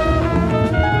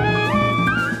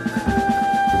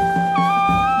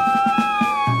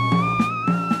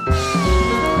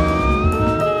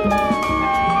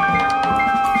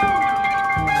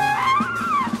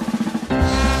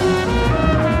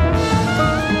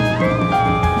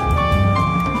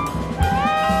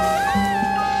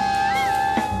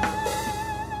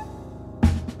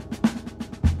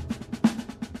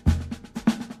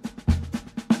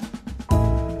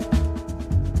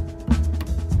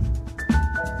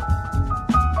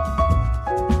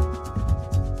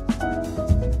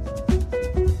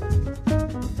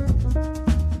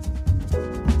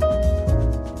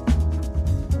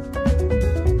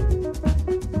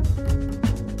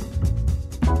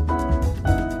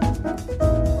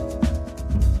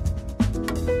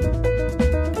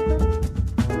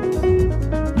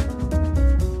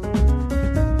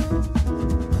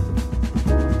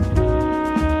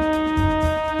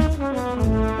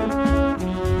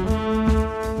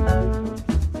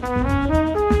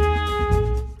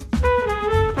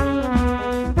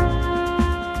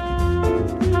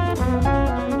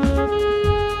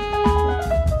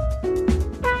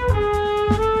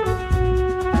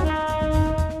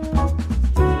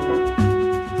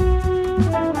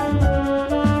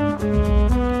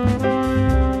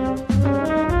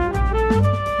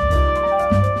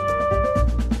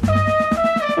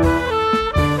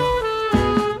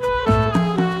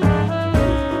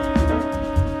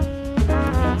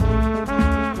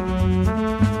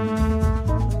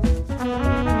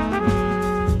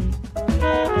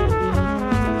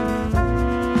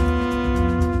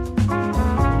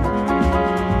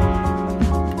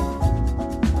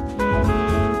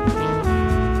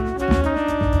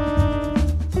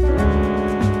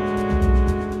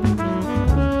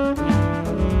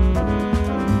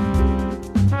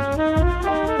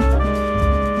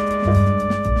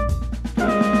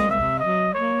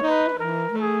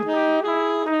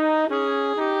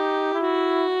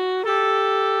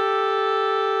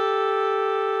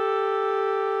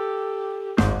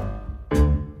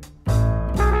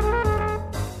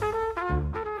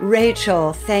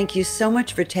 Rachael, thank you so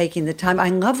much for taking the time. I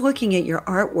love looking at your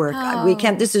artwork. We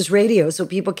can't. This is radio, so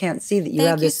people can't see that you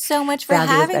have this. Thank you so much for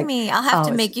having me. I'll have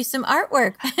to make you some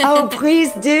artwork. Oh,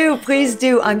 please do. Please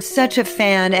do. I'm such a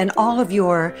fan. And all of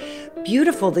your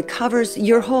the covers,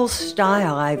 your whole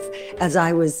style. As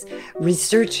I was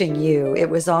researching you, it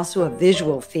was also a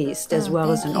visual feast as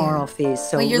well as an oral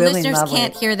feast. So well, your really listeners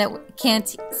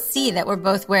can't see that we're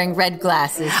both wearing red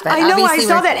glasses. But I know, I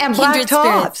saw that, and black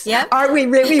tops. Yep. Aren't we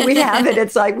really? We have it.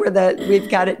 It's like we've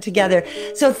got it together.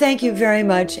 So thank you very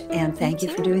much, and thank you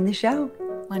for doing the show.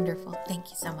 Wonderful.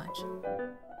 Thank you so much.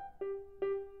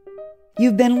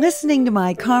 You've been listening to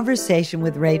my conversation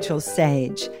with Rachael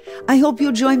Sage. I hope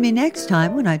you'll join me next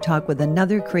time when I talk with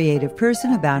another creative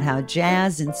person about how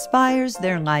jazz inspires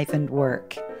their life and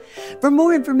work. For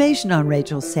more information on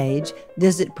Rachael Sage,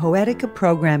 visit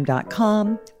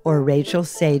poeticaprogram.com or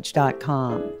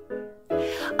rachelsage.com.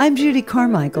 I'm Judy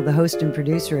Carmichael, the host and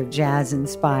producer of Jazz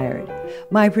Inspired.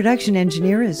 My production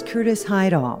engineer is Curtis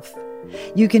Heidoff.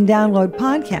 You can download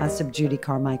podcasts of Judy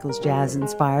Carmichael's Jazz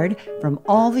Inspired from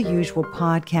all the usual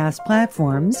podcast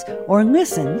platforms or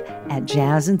listen at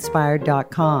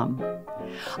jazzinspired.com.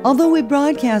 Although we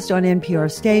broadcast on NPR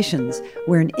stations,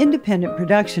 we're an independent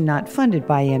production not funded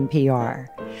by NPR.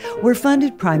 We're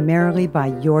funded primarily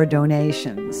by your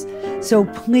donations. So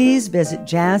please visit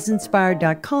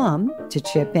jazzinspired.com to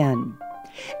chip in.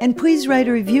 And please write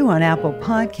a review on Apple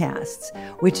Podcasts,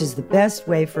 which is the best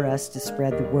way for us to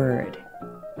spread the word.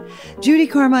 Judy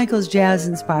Carmichael's Jazz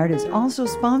Inspired is also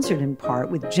sponsored in part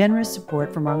with generous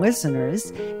support from our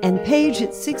listeners and Page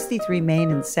at 63 Main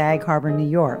in Sag Harbor, New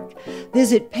York.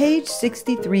 Visit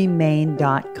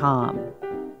page63main.com.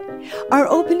 Our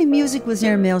opening music was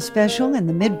Airmail Special, and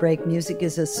the mid-break music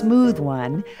is a smooth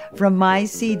one from my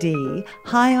CD,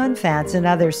 High on Fats and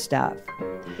Other Stuff.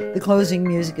 The closing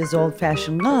music is Old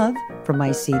Fashioned Love from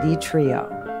my CD Trio.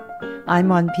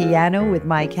 I'm on piano with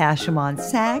Mike Hashem on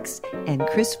sax and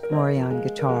Chris Flory on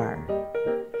guitar.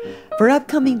 For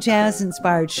upcoming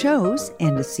jazz-inspired shows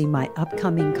and to see my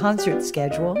upcoming concert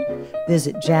schedule,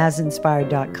 visit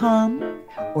jazzinspired.com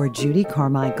or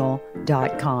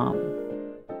judycarmichael.com.